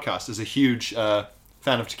friend of the podcast, is a huge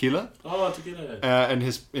fan of tequila. Oh, tequila. And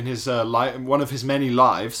one of his many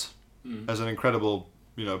lives as an incredible,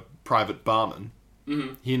 private barman,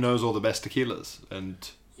 he knows all the best tequilas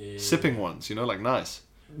and sipping ones. Like nice.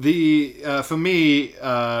 For me,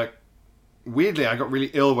 weirdly, I got really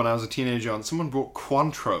ill when I was a teenager. And someone brought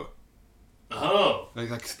Cointreau. Oh. Like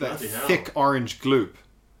that Bloody hell. thick orange gloop.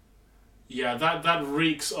 Yeah, that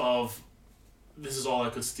reeks of. This is all I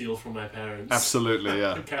could steal from my parents. Absolutely,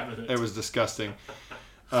 yeah. Cabinet. It was disgusting.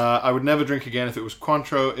 I would never drink again if it was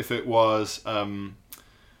Cointreau. If it was, What's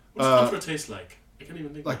Cointreau taste like? I can't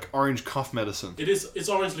even think. Like orange cough medicine. It's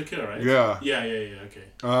orange liqueur, right? Yeah. Yeah. Okay.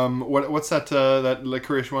 What's that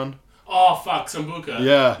licorice one? Oh fuck, Sambuca.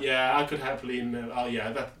 Yeah. Yeah, I could happily know. Oh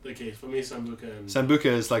yeah, that's the case for me. Sambuca. And... Sambuca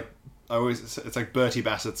is like it's like Bertie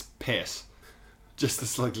Bassett's piss. Just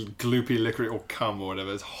this like gloopy licorice or cum or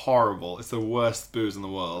whatever. It's horrible. It's the worst booze in the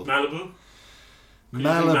world. Malibu.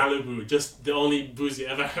 Malibu. Just the only booze you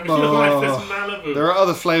ever have in your life is Malibu. There are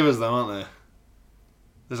other flavors though, aren't there?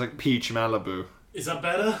 There's like peach Malibu. Is that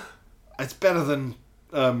better? It's better than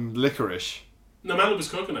licorice. No, Malibu's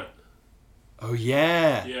coconut. Oh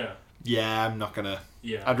yeah. Yeah. Yeah, I'm not gonna.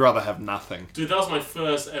 Yeah. I'd rather have nothing. Dude, that was my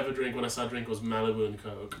first ever drink when I started drinking was Malibu and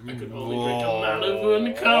Coke. I could only drink a Malibu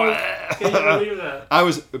and Coke. Can you believe that? I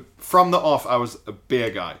was a beer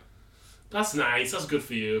guy. That's nice. That's good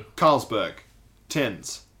for you. Carlsberg,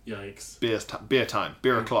 tins. Yikes. Beer time.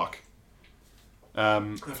 Beer o'clock. I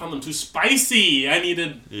found them too spicy. I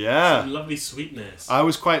needed some lovely sweetness. I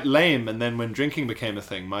was quite lame, and then when drinking became a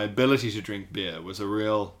thing, my ability to drink beer was a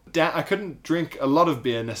real... I couldn't drink a lot of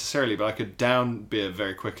beer necessarily, but I could down beer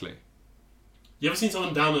very quickly. You ever seen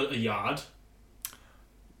someone down a yard?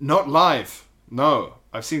 Not live. No.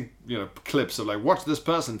 I've seen, clips of like, watch this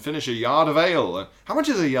person finish a yard of ale. How much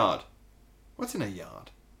is a yard? What's in a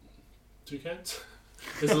yard? 2 cans?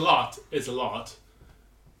 It's a lot. It's a lot.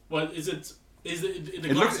 Well, is it... The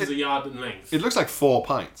glass is a yard in length. It looks like 4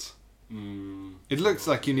 pints. It looks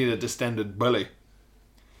like you need a distended bully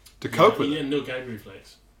to cope with it. And no gag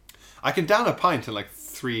reflex. I can down a pint in like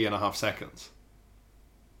 3.5 seconds.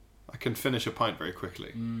 I can finish a pint very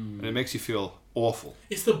quickly. And it makes you feel awful.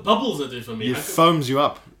 It's the bubbles that do it for me. It foams you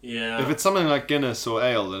up. Yeah. If it's something like Guinness or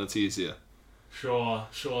ale, then it's easier. Sure.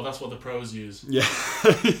 That's what the pros use. Yeah.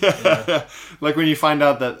 Yeah. Like when you find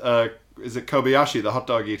out that... is it Kobayashi, the hot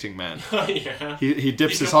dog eating man? Yeah. He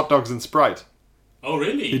dips his hot dogs in Sprite. Oh,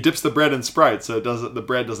 really? He dips the bread in Sprite, so the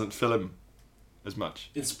bread doesn't fill him as much.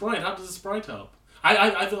 In Sprite? How does the Sprite help?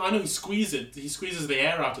 I know he squeezes it. He squeezes the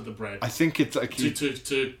air out of the bread. I think it's like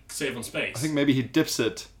to save on space. I think maybe he dips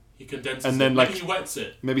it. He condenses and then it. Maybe he wets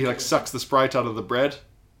it. Maybe he sucks the Sprite out of the bread,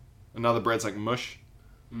 and now the bread's like mush.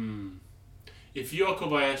 If you're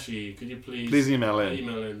Kobayashi, could you please email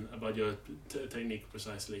in about your technique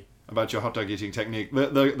precisely? About your hot dog eating technique.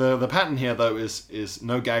 The pattern here though is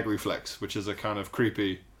no gag reflex, which is a kind of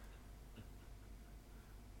creepy.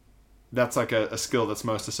 That's like a skill that's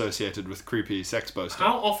most associated with creepy sex boasting.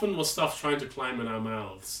 How often was stuff trying to climb in our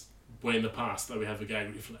mouths way in the past that we have a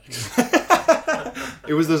gag reflex?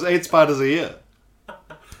 It was those 8 spiders a year.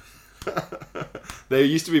 They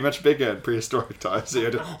used to be much bigger in prehistoric times. So you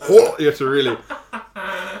had to really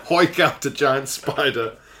hoik out a giant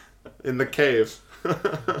spider in the cave. Do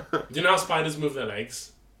you know how spiders move their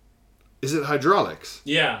legs? Is it hydraulics?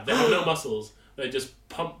 Yeah, they have no muscles. They just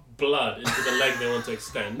pump blood into the leg they want to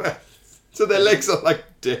extend. So their legs are like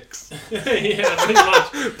dicks. Yeah, pretty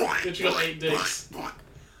much. Literally got 8 dicks.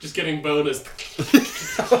 Just getting bonus.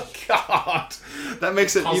 Oh God, that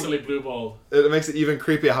makes it constantly blue-balled. It makes it even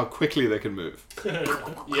creepier how quickly they can move.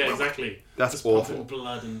 Yeah, exactly. That's just awful. Pumping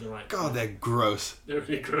blood in the right. God, they're gross. They're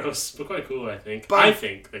really gross, but quite cool. I think. But I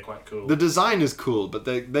think they're quite cool. The design is cool, but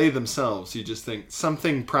they themselves, you just think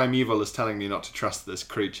something primeval is telling me not to trust this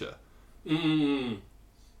creature.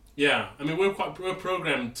 Yeah, I mean we're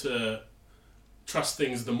programmed to trust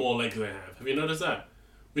things the more legs they have. Have you noticed that?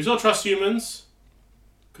 We still trust humans.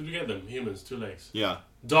 Could we get them? Humans, 2 legs. Yeah.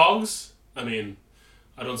 Dogs, I mean,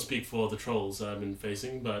 I don't speak for the trolls I've been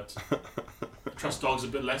facing, but I trust dogs a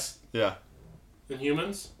bit less than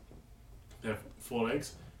humans. They have 4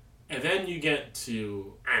 legs. And then you get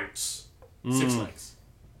to ants, 6 legs.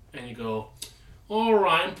 And you go,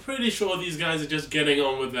 alright, I'm pretty sure these guys are just getting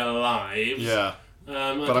on with their lives. Yeah. But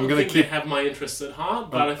I'm going to keep... they have my interests at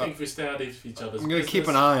heart, but I think if we stay out of each other's I'm going to keep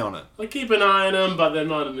business, an eye on it. I keep an eye on them, but they're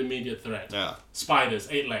not an immediate threat. Yeah. Spiders,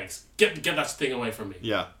 8 legs. Get that thing away from me.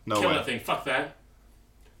 Yeah, no Kill way. that thing. Fuck that.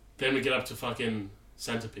 Then we get up to fucking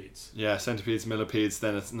centipedes. Yeah, centipedes, millipedes,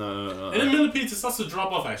 then it's... No. And in millipedes, it starts to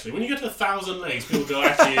drop off, actually. When you get to 1,000 legs, people go,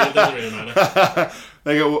 actually, it doesn't really matter.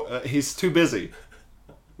 They go, he's too busy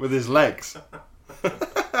with his legs.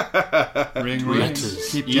 Ring letters,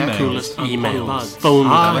 keep emails, emails, phone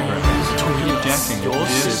keep jacking, your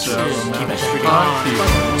sisters, keep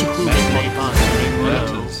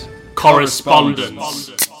letters,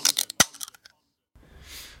 correspondence.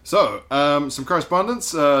 So, some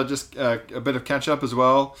correspondence, just a bit of catch up as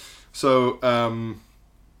well. So,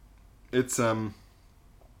 it's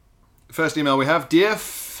first email we have, Dear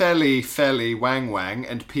Feli Wang Wang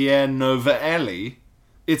and Pierre Nova Ellie,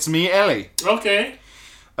 it's me Ellie. Okay.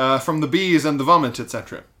 From the bees and the vomit,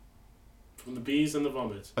 etc. From the bees and the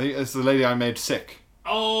vomit. I think it's the lady I made sick.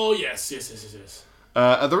 Oh, yes.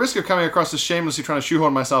 At the risk of coming across as shamelessly trying to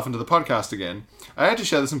shoehorn myself into the podcast again, I had to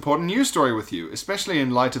share this important news story with you, especially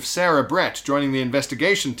in light of Sarah Brett joining the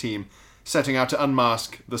investigation team setting out to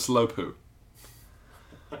unmask the slow poo.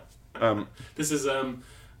 This is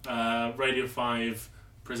Radio 5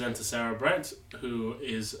 presenter Sarah Brett, who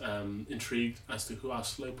is intrigued as to who our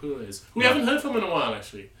slow poo is. We haven't heard from in a while,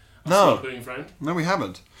 actually. Our slow pooing friend. No, we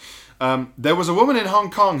haven't. There was a woman in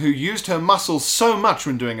Hong Kong who used her muscles so much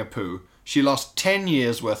when doing a poo, she lost 10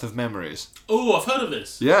 years worth of memories. Oh, I've heard of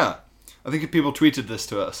this. Yeah. I think people tweeted this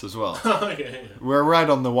to us as well. Okay. We're right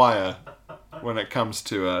on the wire when it comes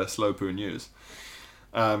to slow poo news.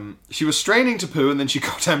 She was straining to poo and then she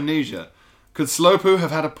got amnesia. Could slow poo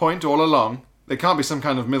have had a point all along? There can't be some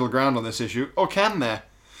kind of middle ground on this issue. Or can there?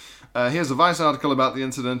 Here's a Vice article about the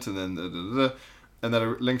incident and then and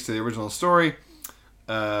then links to the original story.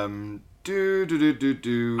 I'd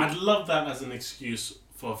love that as an excuse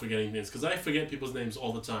for forgetting names, because I forget people's names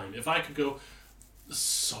all the time. If I could go,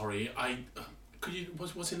 sorry,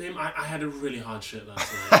 what's your name? I had a really hard shit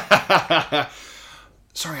last night.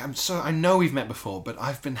 Sorry, I know we've met before, but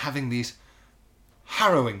I've been having these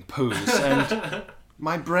harrowing poos, and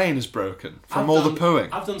my brain is broken from the pooing.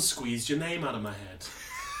 I've done squeezed your name out of my head.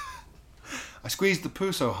 I squeezed the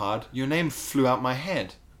poo so hard, your name flew out my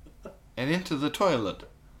head and into the toilet.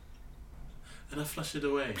 And I flushed it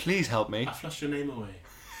away. Please help me. I flushed your name away.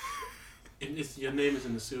 Your name is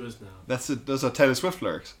in the sewers now. Those are Taylor Swift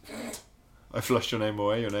lyrics. I flushed your name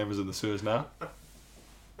away, your name is in the sewers now.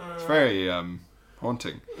 It's very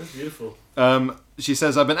haunting. That's beautiful. She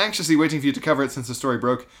says, I've been anxiously waiting for you to cover it since the story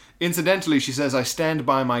broke. Incidentally, she says, I stand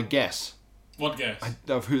by my guess. What guess?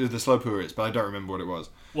 Of who the slow pooer is, but I don't remember what it was.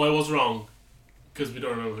 Well, it was wrong, because we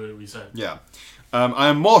don't remember who we said. Yeah. I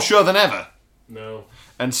am more sure than ever. No.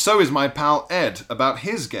 And so is my pal Ed about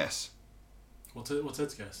his guess. What's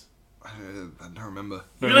Ed's guess? I don't remember.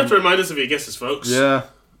 You're going to have to remind us of your guesses, folks. Yeah.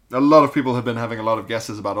 A lot of people have been having a lot of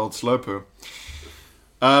guesses about old slow poo.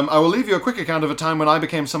 I will leave you a quick account of a time when I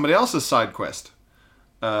became somebody else's side quest,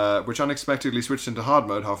 which unexpectedly switched into hard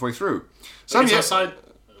mode halfway through.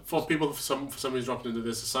 For people, for some who's dropped into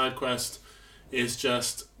this, a side quest is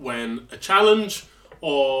just when a challenge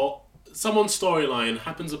or someone's storyline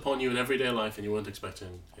happens upon you in everyday life and you weren't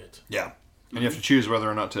expecting it. Yeah. And you have to choose whether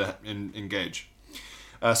or not to engage.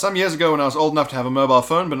 Some years ago, when I was old enough to have a mobile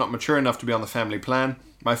phone but not mature enough to be on the family plan,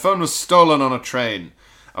 my phone was stolen on a train.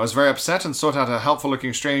 I was very upset and sought out a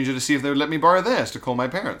helpful-looking stranger to see if they would let me borrow theirs to call my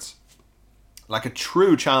parents. Like a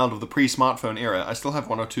true child of the pre-smartphone era, I still have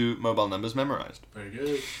 1 or 2 mobile numbers memorized. Very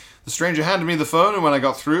good. The stranger handed me the phone, and when I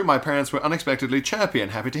got through, my parents were unexpectedly chirpy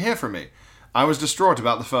and happy to hear from me. I was distraught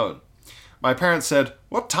about the phone. My parents said,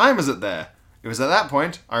 "What time is it there?" It was at that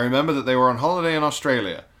point I remembered that they were on holiday in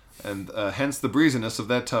Australia, and hence the breeziness of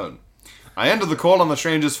their tone. I ended the call on the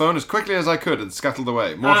stranger's phone as quickly as I could and scuttled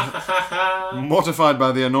away, mortified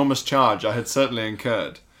by the enormous charge I had certainly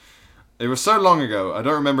incurred. It was so long ago, I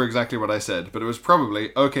don't remember exactly what I said, but it was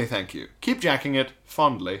probably, "Okay, thank you. Keep jacking it.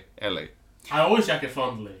 Fondly, Ellie." I always jack it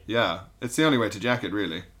fondly. Yeah, it's the only way to jack it,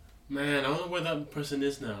 really. Man, I wonder where that person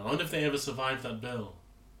is now. I wonder if they ever survived that bill.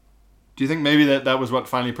 Do you think maybe that was what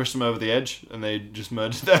finally pushed them over the edge, and they just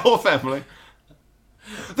murdered their whole family?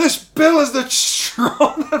 This bill is the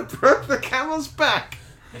straw that broke the camel's back.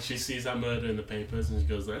 And she sees that murder in the papers, and she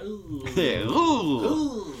goes like, "Ooh, yeah,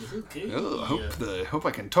 ooh, okay." I hope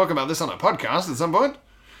I can talk about this on a podcast at some point.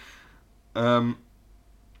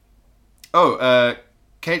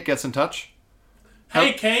 Kate gets in touch.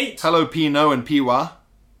 Hey, Kate. Hello, Pino and Piwa.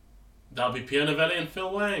 That'll be Pierre Novelli and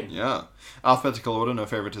Phil Wang. Yeah. Alphabetical order, no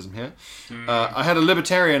favoritism here. I had a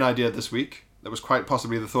libertarian idea this week that was quite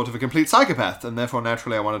possibly the thought of a complete psychopath, and therefore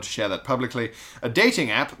naturally I wanted to share that publicly. A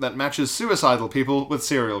dating app that matches suicidal people with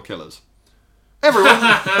serial killers. Everyone...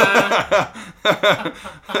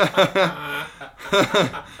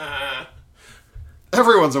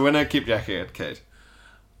 Everyone's a winner. Keep jacking it, Kate.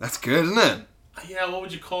 That's good, isn't it? Yeah, what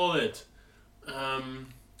would you call it? I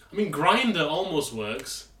mean, Grindr almost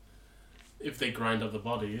works. If they grind up the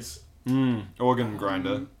bodies. Organ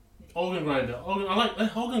grinder. Organ grinder. I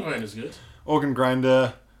like organ grinder's good. Organ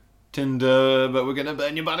grinder, Tinder, but we're gonna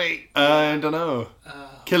burn your body. I don't know.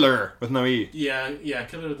 Killer with no E. Yeah,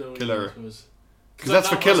 killer with no E. Killer. Because that's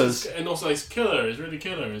for killers. And also, it's killer. It's really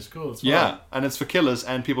killer. It's cool. It's yeah, fun. and it's for killers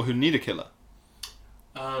and people who need a killer.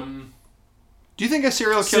 Do you think a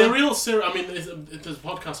serial killer? Serial. I mean, there's a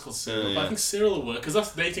podcast called Serial, but I think Serial will work because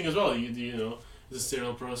that's dating as well. You know, it's a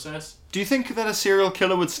serial process. Do you think that a serial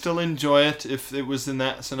killer would still enjoy it if it was in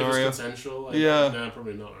that scenario? If it's consensual. No,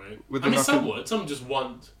 probably not. Right. Would I mean, some would. Some just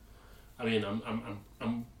want. I mean,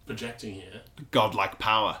 I'm projecting here. Godlike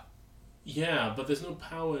power. Yeah, but there's no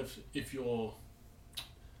power if you're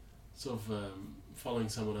sort of following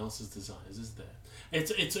someone else's desires, is there?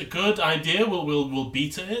 It's a good idea. We'll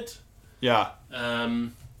beta it. Yeah.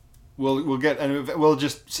 We'll get and we'll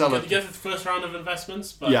just sell it. You get the first round of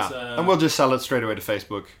investments, but and we'll just sell it straight away to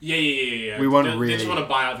Facebook. Yeah. We won't They just want to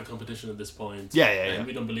buy out the competition at this point. Yeah. And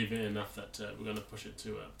we don't believe it enough that we're going to push it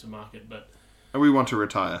to market. And we want to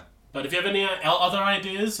retire. But if you have any other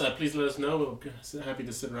ideas, please let us know. We're happy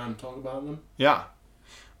to sit around and talk about them. Yeah.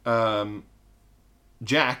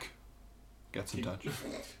 Jack gets in touch.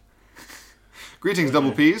 Greetings,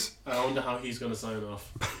 Double P's. I wonder how he's going to sign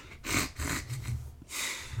off.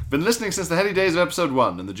 Been listening since the heady days of episode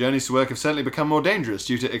 1, and the journeys to work have certainly become more dangerous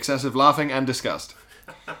due to excessive laughing and disgust.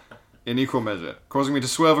 In equal measure, causing me to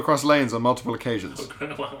swerve across lanes on multiple occasions.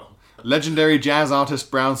 Oh, wow. Legendary jazz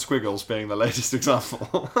artist Brown Squiggles being the latest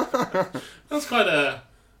example. That's quite a...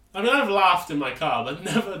 I mean, I've laughed in my car, but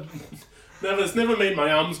it's never made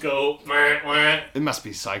my arms go... Wah, wah. It must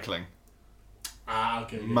be cycling.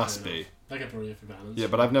 Okay. Must be. That can throw you for balance. Yeah,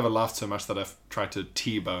 but I've never laughed so much that I've tried to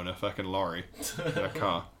T-bone a fucking lorry in a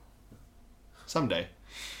car. Someday.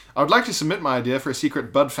 I would like to submit my idea for a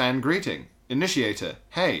secret Bud fan greeting. Initiator.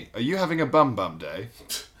 Hey, are you having a bum day?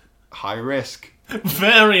 High risk.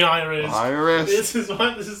 Very high risk. High risk. This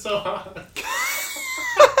is so hard.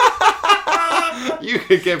 You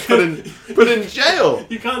could get put in jail.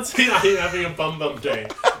 You can't say that you're having a bum day.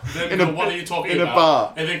 Then what are you talking about? In a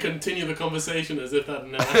bar. And then continue the conversation as if that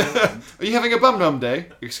never happened. Are you having a bum day?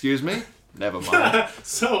 Excuse me? Never mind.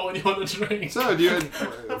 So, what do you want to drink? So, do you...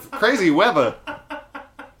 Crazy weather.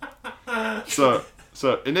 So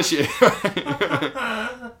initiator.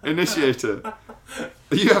 Initiator.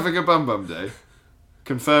 Are you having a bum day?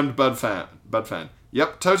 Confirmed Bud fan.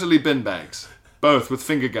 Yep, totally bin bags. Both with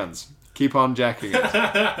finger guns. Keep on jacking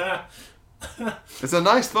it. It's a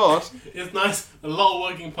nice thought. It's nice. A lot of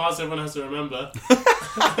working parts everyone has to remember.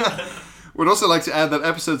 Would also like to add that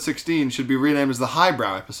episode 16 should be renamed as the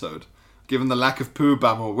highbrow episode, given the lack of poo,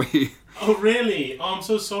 bum, or wee. Oh, really? Oh, I'm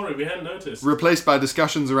so sorry. We hadn't noticed. Replaced by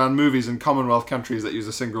discussions around movies in Commonwealth countries that use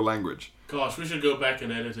a single language. Gosh, we should go back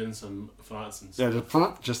and edit in some farts and stuff.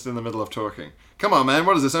 Yeah, just in the middle of talking. Come on, man.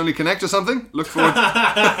 What is this? Only Connect or something? Look forward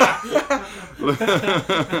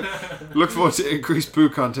to increased poo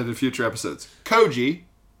content in future episodes. Koji.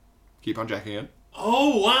 Keep on jacking it.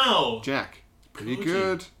 Oh, wow. Jack. Pretty Koji.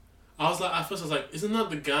 Good. At first I was like, isn't that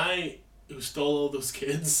the guy who stole all those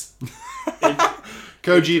kids?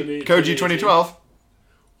 Koji 2012.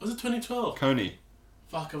 Was it 2012? Coney.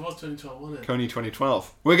 Fuck, it was 2012, wasn't it? Coney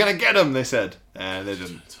 2012. We're going to get him, they said. And they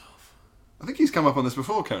didn't. 2012. I think he's come up on this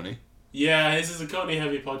before, Coney. Yeah, this is a Coney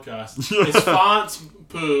heavy podcast. It's farts,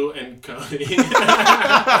 poo, and Coney.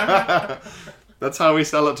 That's how we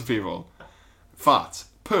sell it to people. Farts,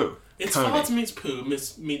 poo, It's Coney. farts meets poo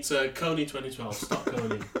meets Coney 2012. Stop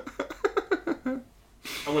Coney. I'm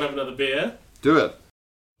going to have another beer. Do it.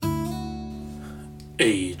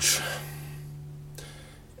 Age.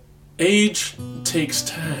 Age takes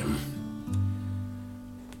time.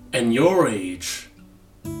 And your age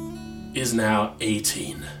is now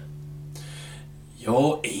 18.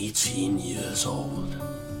 You're 18 years old.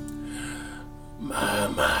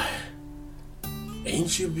 My.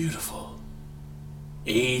 Ain't you beautiful?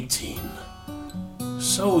 18.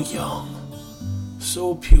 So young.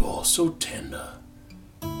 So pure. So tender.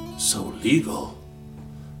 So legal.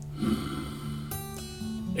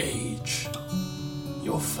 Age.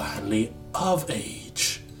 You're finally of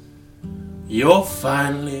age. You're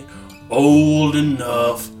finally old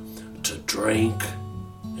enough to drink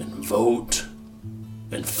and vote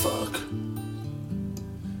and fuck.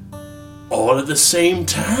 All at the same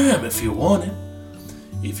time if you want it.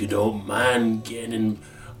 If you don't mind getting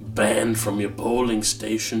banned from your polling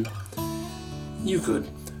station, you could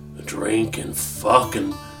drink and fuck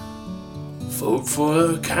and vote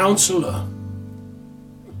for a councillor.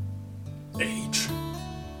 Age.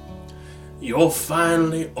 You're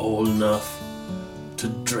finally old enough to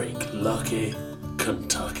drink lucky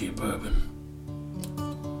Kentucky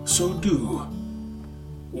bourbon. So do.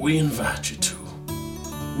 We invite you to.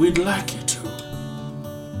 We'd like you to.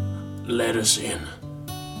 Let us in.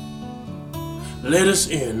 Let us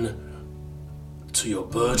in to your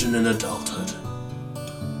burgeoning adulthood.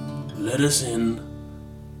 Let us in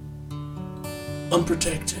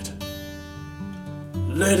unprotected.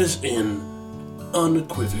 Let us in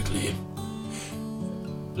unequivocally.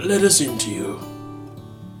 Let us into you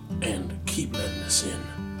and keep letting us in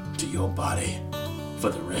to your body for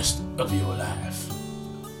the rest of your life.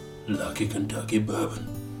 Lucky Kentucky bourbon.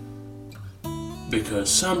 Because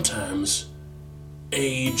sometimes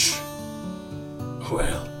age,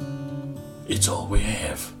 well, it's all we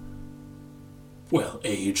have. Well,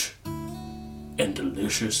 age and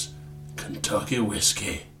delicious Kentucky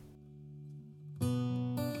whiskey.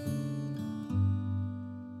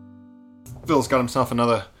 Phil's got himself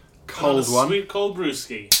another cold one. Sweet cold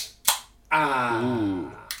brewski.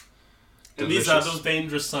 Ooh. And these are those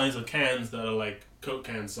dangerous size of cans that are like Coke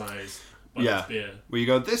can size. But Yeah. it's beer. Where you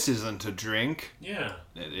go, this isn't a drink. Yeah.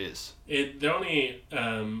 It is. They're only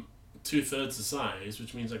 2/3 the size,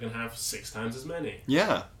 which means I can have 6 times as many.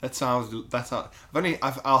 Yeah,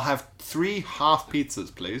 I'll have 3 half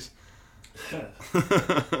pizzas, please.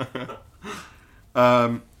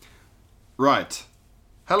 Right.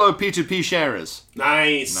 Hello, P2P sharers.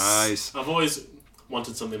 Nice. I've always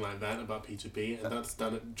wanted something like that about P2P, and that's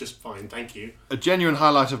done it just fine. Thank you. A genuine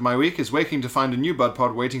highlight of my week is waking to find a new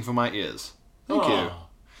BeerPod waiting for my ears. Thank you.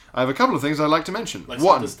 I have a couple of things I'd like to mention. Like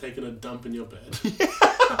One, Santa's taking a dump in your bed.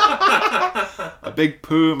 a big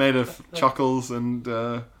poo made of chuckles and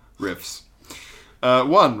riffs.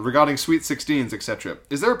 One, regarding sweet 16s, etc.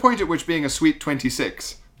 Is there a point at which being a sweet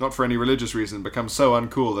 26, not for any religious reason, becomes so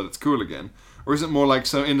uncool that it's cool again? Or is it more like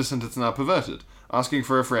so innocent it's now perverted? Asking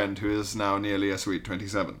for a friend who is now nearly a sweet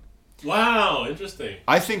 27. Wow, interesting.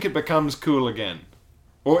 I think it becomes cool again.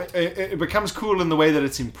 Or it becomes cool in the way that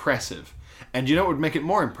it's impressive. And you know what would make it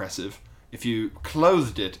more impressive? If you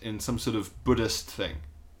clothed it in some sort of Buddhist thing.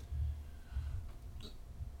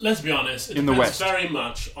 Let's be honest, it in the depends West. very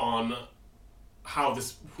much on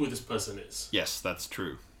who this person is. Yes, that's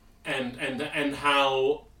true. And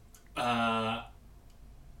how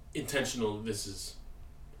intentional this is.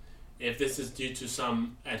 If this is due to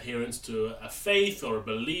some adherence to a faith or a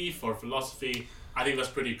belief or a philosophy, I think that's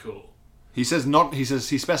pretty cool. He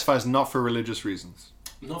specifies not for religious reasons.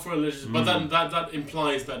 Not for religious, but then that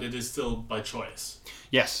implies that it is still by choice.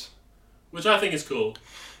 Yes. Which I think is cool.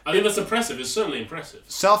 I think that's impressive. It's certainly impressive.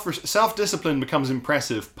 Self-discipline becomes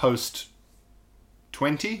impressive post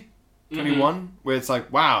 20, 21, where it's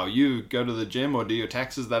like, wow, you go to the gym or do your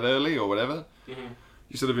taxes that early or whatever. Mm-hmm.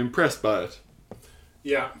 You're sort of impressed by it.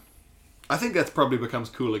 Yeah. I think that probably becomes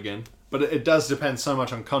cool again. But it does depend so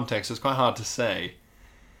much on context. It's quite hard to say.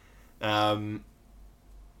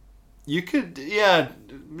 You could,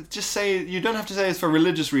 just say, you don't have to say it's for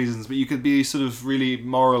religious reasons, but you could be sort of really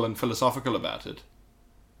moral and philosophical about it.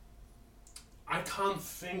 I can't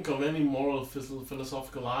think of any moral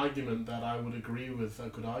philosophical argument that I would agree with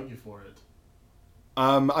that could argue for it.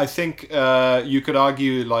 I think you could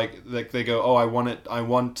argue like they go, oh, I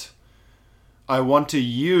want to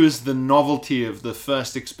use the novelty of the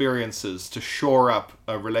first experiences to shore up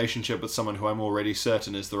a relationship with someone who I'm already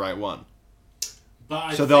certain is the right one.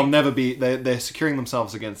 But so they'll never be. They're securing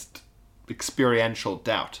themselves against experiential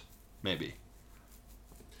doubt, maybe.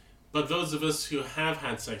 But those of us who have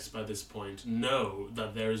had sex by this point know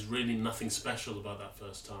that there is really nothing special about that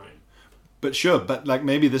first time. But sure, but like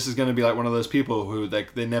maybe this is going to be like one of those people who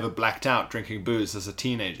they never blacked out drinking booze as a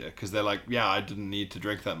teenager because they're like, yeah, I didn't need to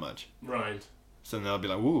drink that much. Right. So then they'll be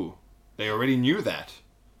like, ooh, they already knew that.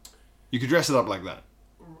 You could dress it up like that.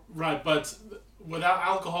 Right, but without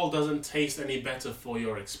alcohol doesn't taste any better for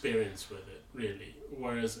your experience with it, really.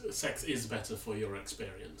 Whereas sex is better for your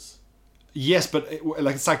experience. Yes, but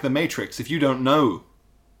it's like the Matrix. If you don't know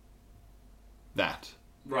that.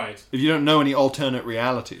 Right. If you don't know any alternate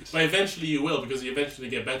realities. But eventually you will, because you eventually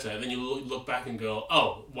get better, and then you look back and go,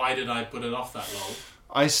 oh, why did I put it off that long?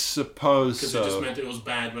 I suppose so. Because it just meant it was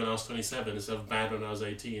bad when I was 27 instead of bad when I was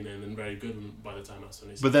 18 and then very good by the time I was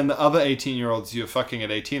 27. But then the other 18-year-olds you're fucking at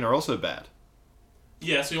 18 are also bad.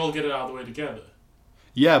 Yeah, so you all get it out of the way together.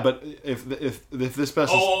 Yeah, but if this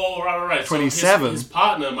person's Oh, right. 27, so his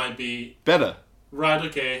partner might be better. Right.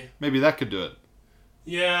 Okay. Maybe that could do it.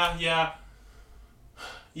 Yeah.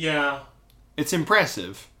 It's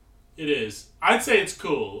impressive. It is. I'd say it's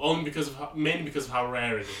cool, mainly because of how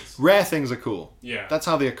rare it is. Rare things are cool. Yeah. That's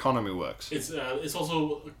how the economy works. It's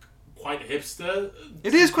also quite hipster.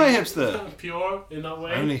 It is quite hipster. Pure in that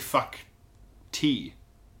way. I only fuck tea.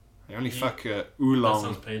 I only fuck oolong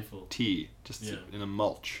That sounds painful. tea, just in a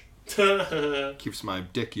mulch. Keeps my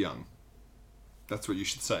dick young. That's what you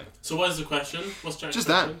should say. So what is the question? What's Jack's Just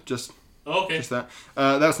question? that. Just okay. Just that.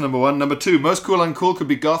 That's number one. Number two, most cool uncool could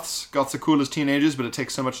be goths. Goths are cool as teenagers, but it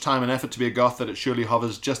takes so much time and effort to be a goth that it surely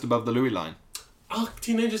hovers just above the Louis line. Are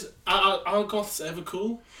teenagers... Are goths ever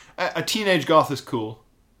cool? A teenage goth is cool,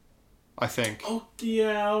 I think. Oh,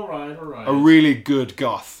 yeah, alright. A really good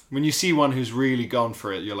goth. When you see one who's really gone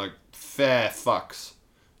for it, you're like, fair fucks.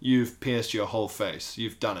 You've pierced your whole face.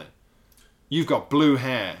 You've done it. You've got blue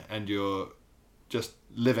hair and you're just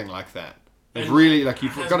living like that. You've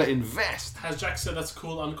got to invest. Has Jack said that's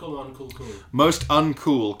cool, uncool, cool? Most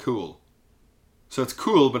uncool, cool. So it's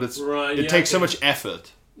cool, but it takes so much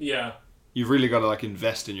effort. Yeah. You've really got to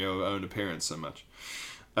invest in your own appearance so much.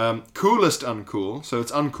 Coolest uncool, so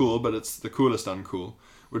it's uncool, but it's the coolest uncool,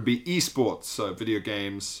 would be esports, so video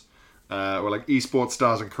games, or esports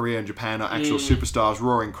stars in Korea and Japan are actual superstars,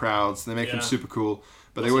 roaring crowds. They make them super cool,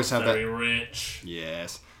 but they always have very rich.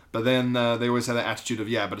 Yes. But then they always have that attitude of,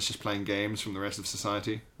 but it's just playing games from the rest of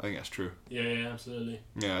society. I think that's true. Yeah, absolutely.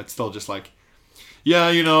 Yeah, it's still just I'm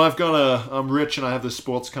rich and I have this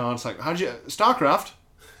sports car. It's like, how'd you... StarCraft?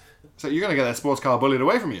 It's like, you're going to get that sports car bullied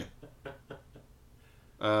away from you.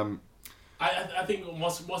 I think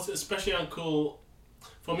what's especially uncool...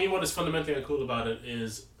 For me, what is fundamentally uncool about it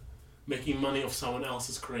is making money off someone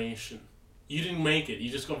else's creation. You didn't make it.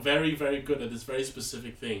 You just got very, very good at this very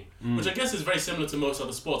specific thing. Which I guess is very similar to most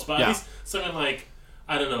other sports. But at least something like,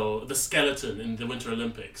 I don't know, the skeleton in the Winter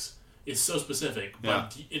Olympics is so specific.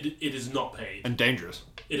 But it is not paid. And dangerous.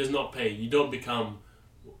 It is not paid. You don't become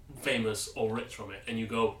famous or rich from it. And you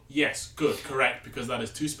go, yes, good, correct, because that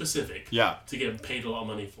is too specific to get paid a lot of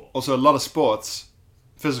money for. Also, a lot of sports,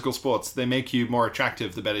 physical sports, they make you more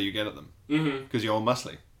attractive the better you get at them. Because you're all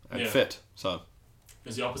muscly and fit. So...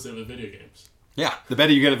 It's the opposite of video games. Yeah, the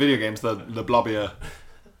better you get at video games, the blobbier,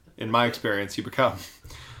 in my experience, you become.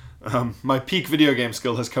 My peak video game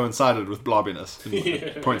skill has coincided with blobbiness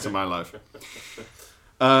in points in my life.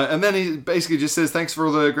 And then he basically just says, thanks for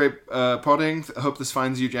all the great podding. I hope this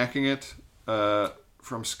finds you jacking it.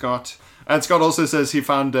 From Scott. And Scott also says he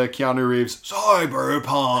found Keanu Reeves'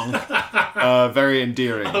 Cyberpunk very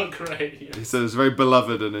endearing. Oh, great. Yes. He says very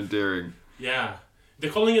beloved and endearing. Yeah. They're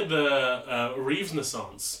calling it the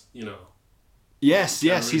Reeves-naissance, Yes,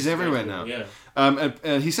 he's everywhere now. Yeah.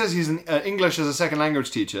 And he says he's an English as a second language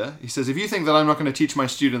teacher. He says, if you think that I'm not going to teach my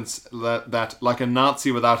students that like a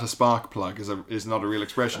Nazi without a spark plug is not a real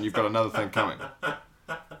expression, you've got another thing coming.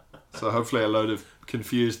 So hopefully a load of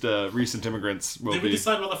confused recent immigrants will Did we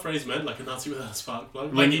decide what the phrase meant, like a Nazi without a spark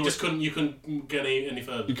plug? You couldn't get any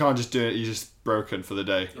further. You can't just do it, you're just broken for the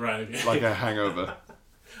day. Right, okay. Like a hangover.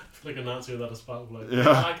 Like a Nazi without a spark plug. Yeah.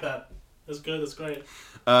 I like that. That's good, that's great.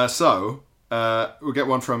 We'll get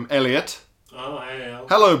one from Elliot. Oh, hey.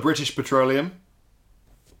 Hello, British Petroleum.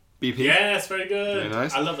 BP. Yes, very good. Very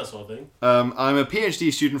nice. I love that sort of thing. I'm a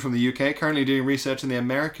PhD student from the UK, currently doing research in the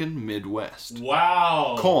American Midwest.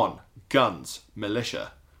 Wow. Corn, guns,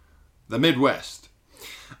 militia. The Midwest.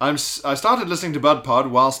 I started listening to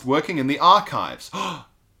BeerPod whilst working in the archives.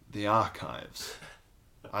 The archives.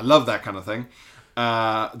 I love that kind of thing.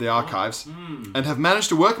 The archives. And have managed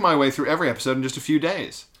to work my way through every episode in just a few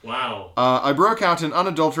days. Wow. I broke out in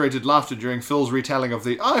unadulterated laughter during Phil's retelling of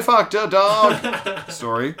the I fucked a dog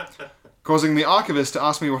story, causing the archivist to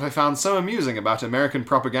ask me what I found so amusing about American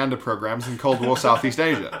propaganda programs in Cold War Southeast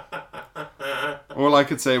Asia. All I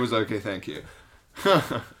could say was, okay, thank you.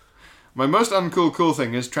 My most uncool cool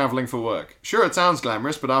thing is travelling for work. Sure, it sounds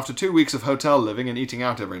glamorous, but after 2 weeks of hotel living and eating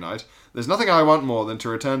out every night, there's nothing I want more than to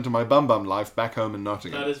return to my bum-bum life back home in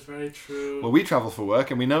Nottingham. That is very true. Well, we travel for work,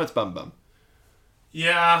 and we know it's bum-bum.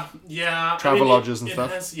 Yeah. Travel lodges and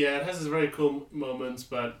stuff. It has its very cool moments,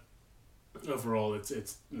 but overall,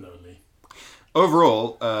 it's lonely.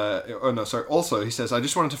 Overall, also, he says, I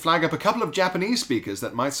just wanted to flag up a couple of Japanese speakers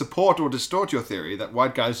that might support or distort your theory that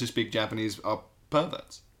white guys who speak Japanese are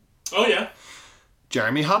perverts. Oh, yeah.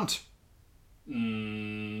 Jeremy Hunt.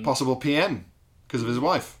 Possible PM, because of his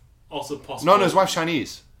wife. Also possible. No, his wife's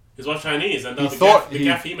Chinese. His wife's Chinese, and the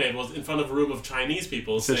gaff he made was in front of a room of Chinese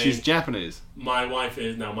people saying, she's Japanese. My wife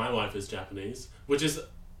is Japanese, which is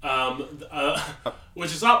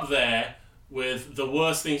up there with the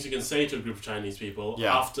worst things you can say to a group of Chinese people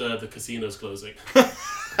after the casino's closing.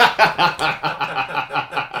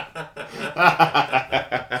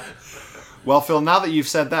 Well, Phil, now that you've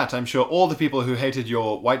said that, I'm sure all the people who hated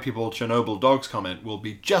your white people Chernobyl dogs comment will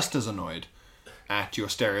be just as annoyed at your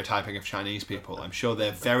stereotyping of Chinese people. I'm sure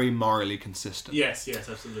they're very morally consistent. Yes,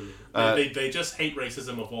 absolutely. They just hate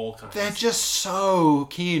racism of all kinds. They're just so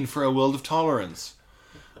keen for a world of tolerance.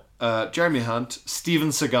 Jeremy Hunt, Steven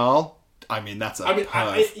Seagal. I mean, that's a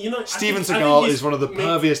perv. Steven Seagal is one of the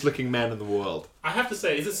perviest looking men in the world. I have to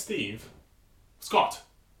say, is it Steve? Scott.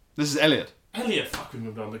 This is Elliot. Elliot, fuck, we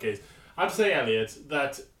moved on the case. I have to say, Elliot,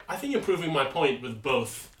 that I think you're proving my point with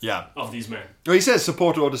both of these men. Well, he says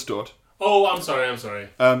support or distort. Oh, I'm sorry.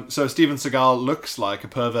 So Steven Seagal looks like a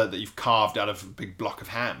pervert that you've carved out of a big block of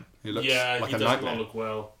ham. He looks like a nightmare. he does not look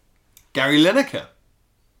well. Gary Lineker.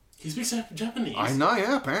 He speaks Japanese. I know,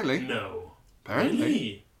 yeah, apparently. No. Apparently.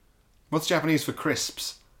 Really? What's Japanese for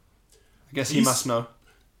crisps? I guess he must know.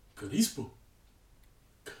 Crispo.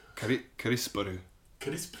 Crispo.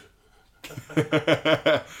 Crisp.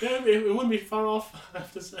 it wouldn't be far off, I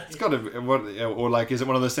have to say. It's got to, or like, is it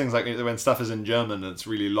one of those things like when stuff is in German and it's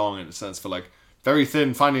really long and it stands for like very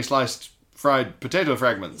thin, finely sliced fried potato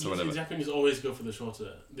fragments or whatever? The Japanese always go for the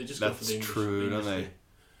shorter. They just go for the English. That's true, don't they?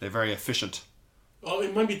 They're very efficient. Oh,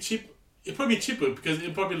 it might be cheap. It'd probably be cheaper because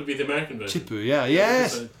it'd probably be the American version. Chipu,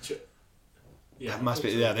 yes. That must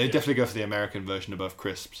be. Yeah, they definitely go for the American version above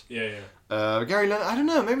crisps. Yeah. Gary Lineker, I don't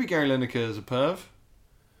know. Maybe Gary Lineker is a perv.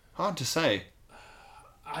 Hard to say.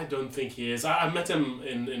 I don't think he is. I met him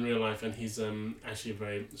in real life, and he's actually a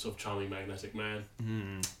very sort of charming, magnetic man.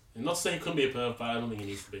 Not to say he couldn't be a perv, but I don't think he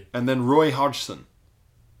needs to be. And then Roy Hodgson,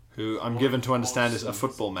 who I'm given to understand is a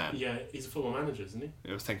football man. Yeah, he's a football manager, isn't he?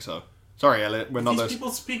 I think so. Sorry, Elliot, we're not those... These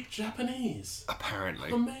people speak Japanese. Apparently.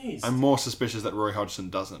 I'm amazed. I'm more suspicious that Roy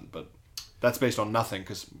Hodgson doesn't, but that's based on nothing,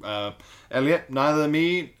 because, Elliot, neither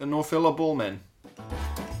me nor Phil are ball men.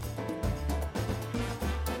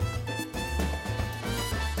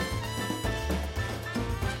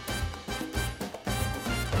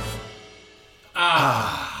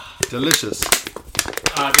 Delicious.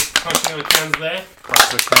 Just crunching on the cans there.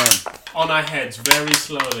 Crush the can. On our heads, very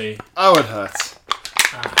slowly. Oh, it hurts.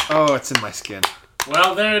 Oh, it's in my skin.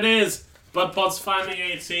 Well, there it is. BeerPod's finally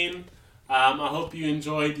 18. I hope you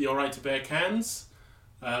enjoyed your Right to Bear cans.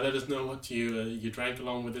 Let us know what you drank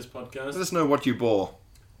along with this podcast. Let us know what you bore.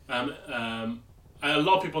 A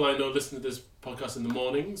lot of people I know listen to this podcast in the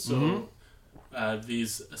morning, so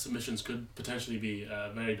these submissions could potentially be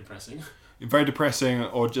very depressing. Very depressing,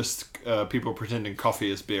 or just people pretending coffee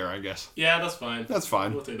is beer, I guess. Yeah, that's fine. That's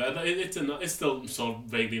fine. We'll take that. It's still sort of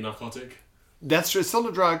vaguely narcotic. That's true. It's still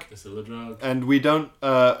a drug. It's still a drug. And we don't...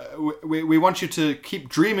 we want you to keep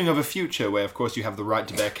dreaming of a future where, of course, you have the right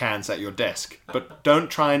to bear cans at your desk. But don't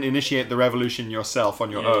try and initiate the revolution yourself on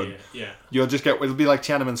your own. Yeah. You'll just get... It'll be like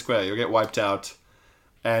Tiananmen Square. You'll get wiped out.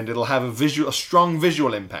 And it'll have a strong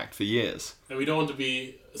visual impact for years. And we don't want to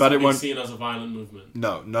be seen as a violent movement.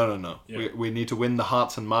 No. Yeah. We need to win the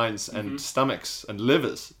hearts and minds and stomachs and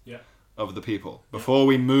livers of the people before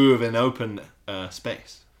we move in open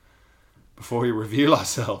space. Before we reveal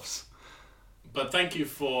ourselves. But thank you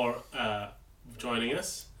for joining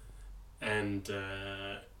us. And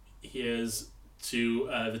here's to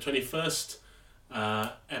the 21st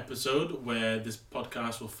episode where this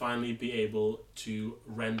podcast will finally be able to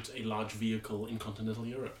rent a large vehicle in continental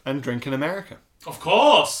Europe. And drink in America. Of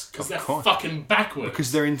course! Because they're fucking backwards.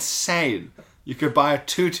 Because they're insane. You could buy a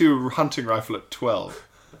 2.2 hunting rifle at 12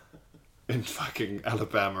 in fucking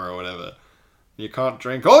Alabama or whatever. You can't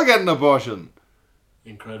drink or get an abortion.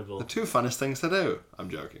 Incredible. The two funnest things to do. I'm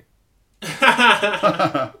joking. They're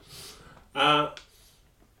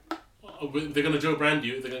going to Joe Brand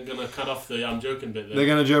you. They're going to cut off the I'm joking bit there. They're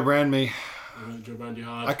going to Joe Brand me. They're going to Joe Brand you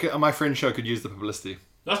hard. My fringe show could use the publicity.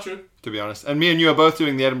 That's true. To be honest. And me and you are both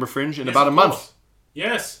doing the Edinburgh Fringe in about a month.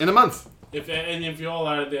 Yes. In a month. If any of you all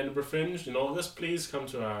are at the Edinburgh Fringe in August, please come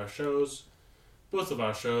to our shows. Both of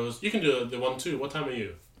our shows. You can do the one too. What time are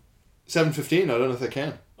you? 7:15. I don't know if they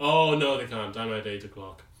can. Oh, no, they can't. I'm at 8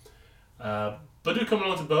 o'clock. But do come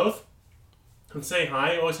along to both. And say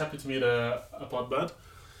hi. Always happy to meet a pod bud.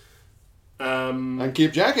 And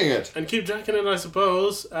keep jacking it. And keep jacking it, I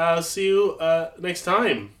suppose. See you next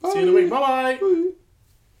time. Bye. See you in a week. Bye-bye. Bye.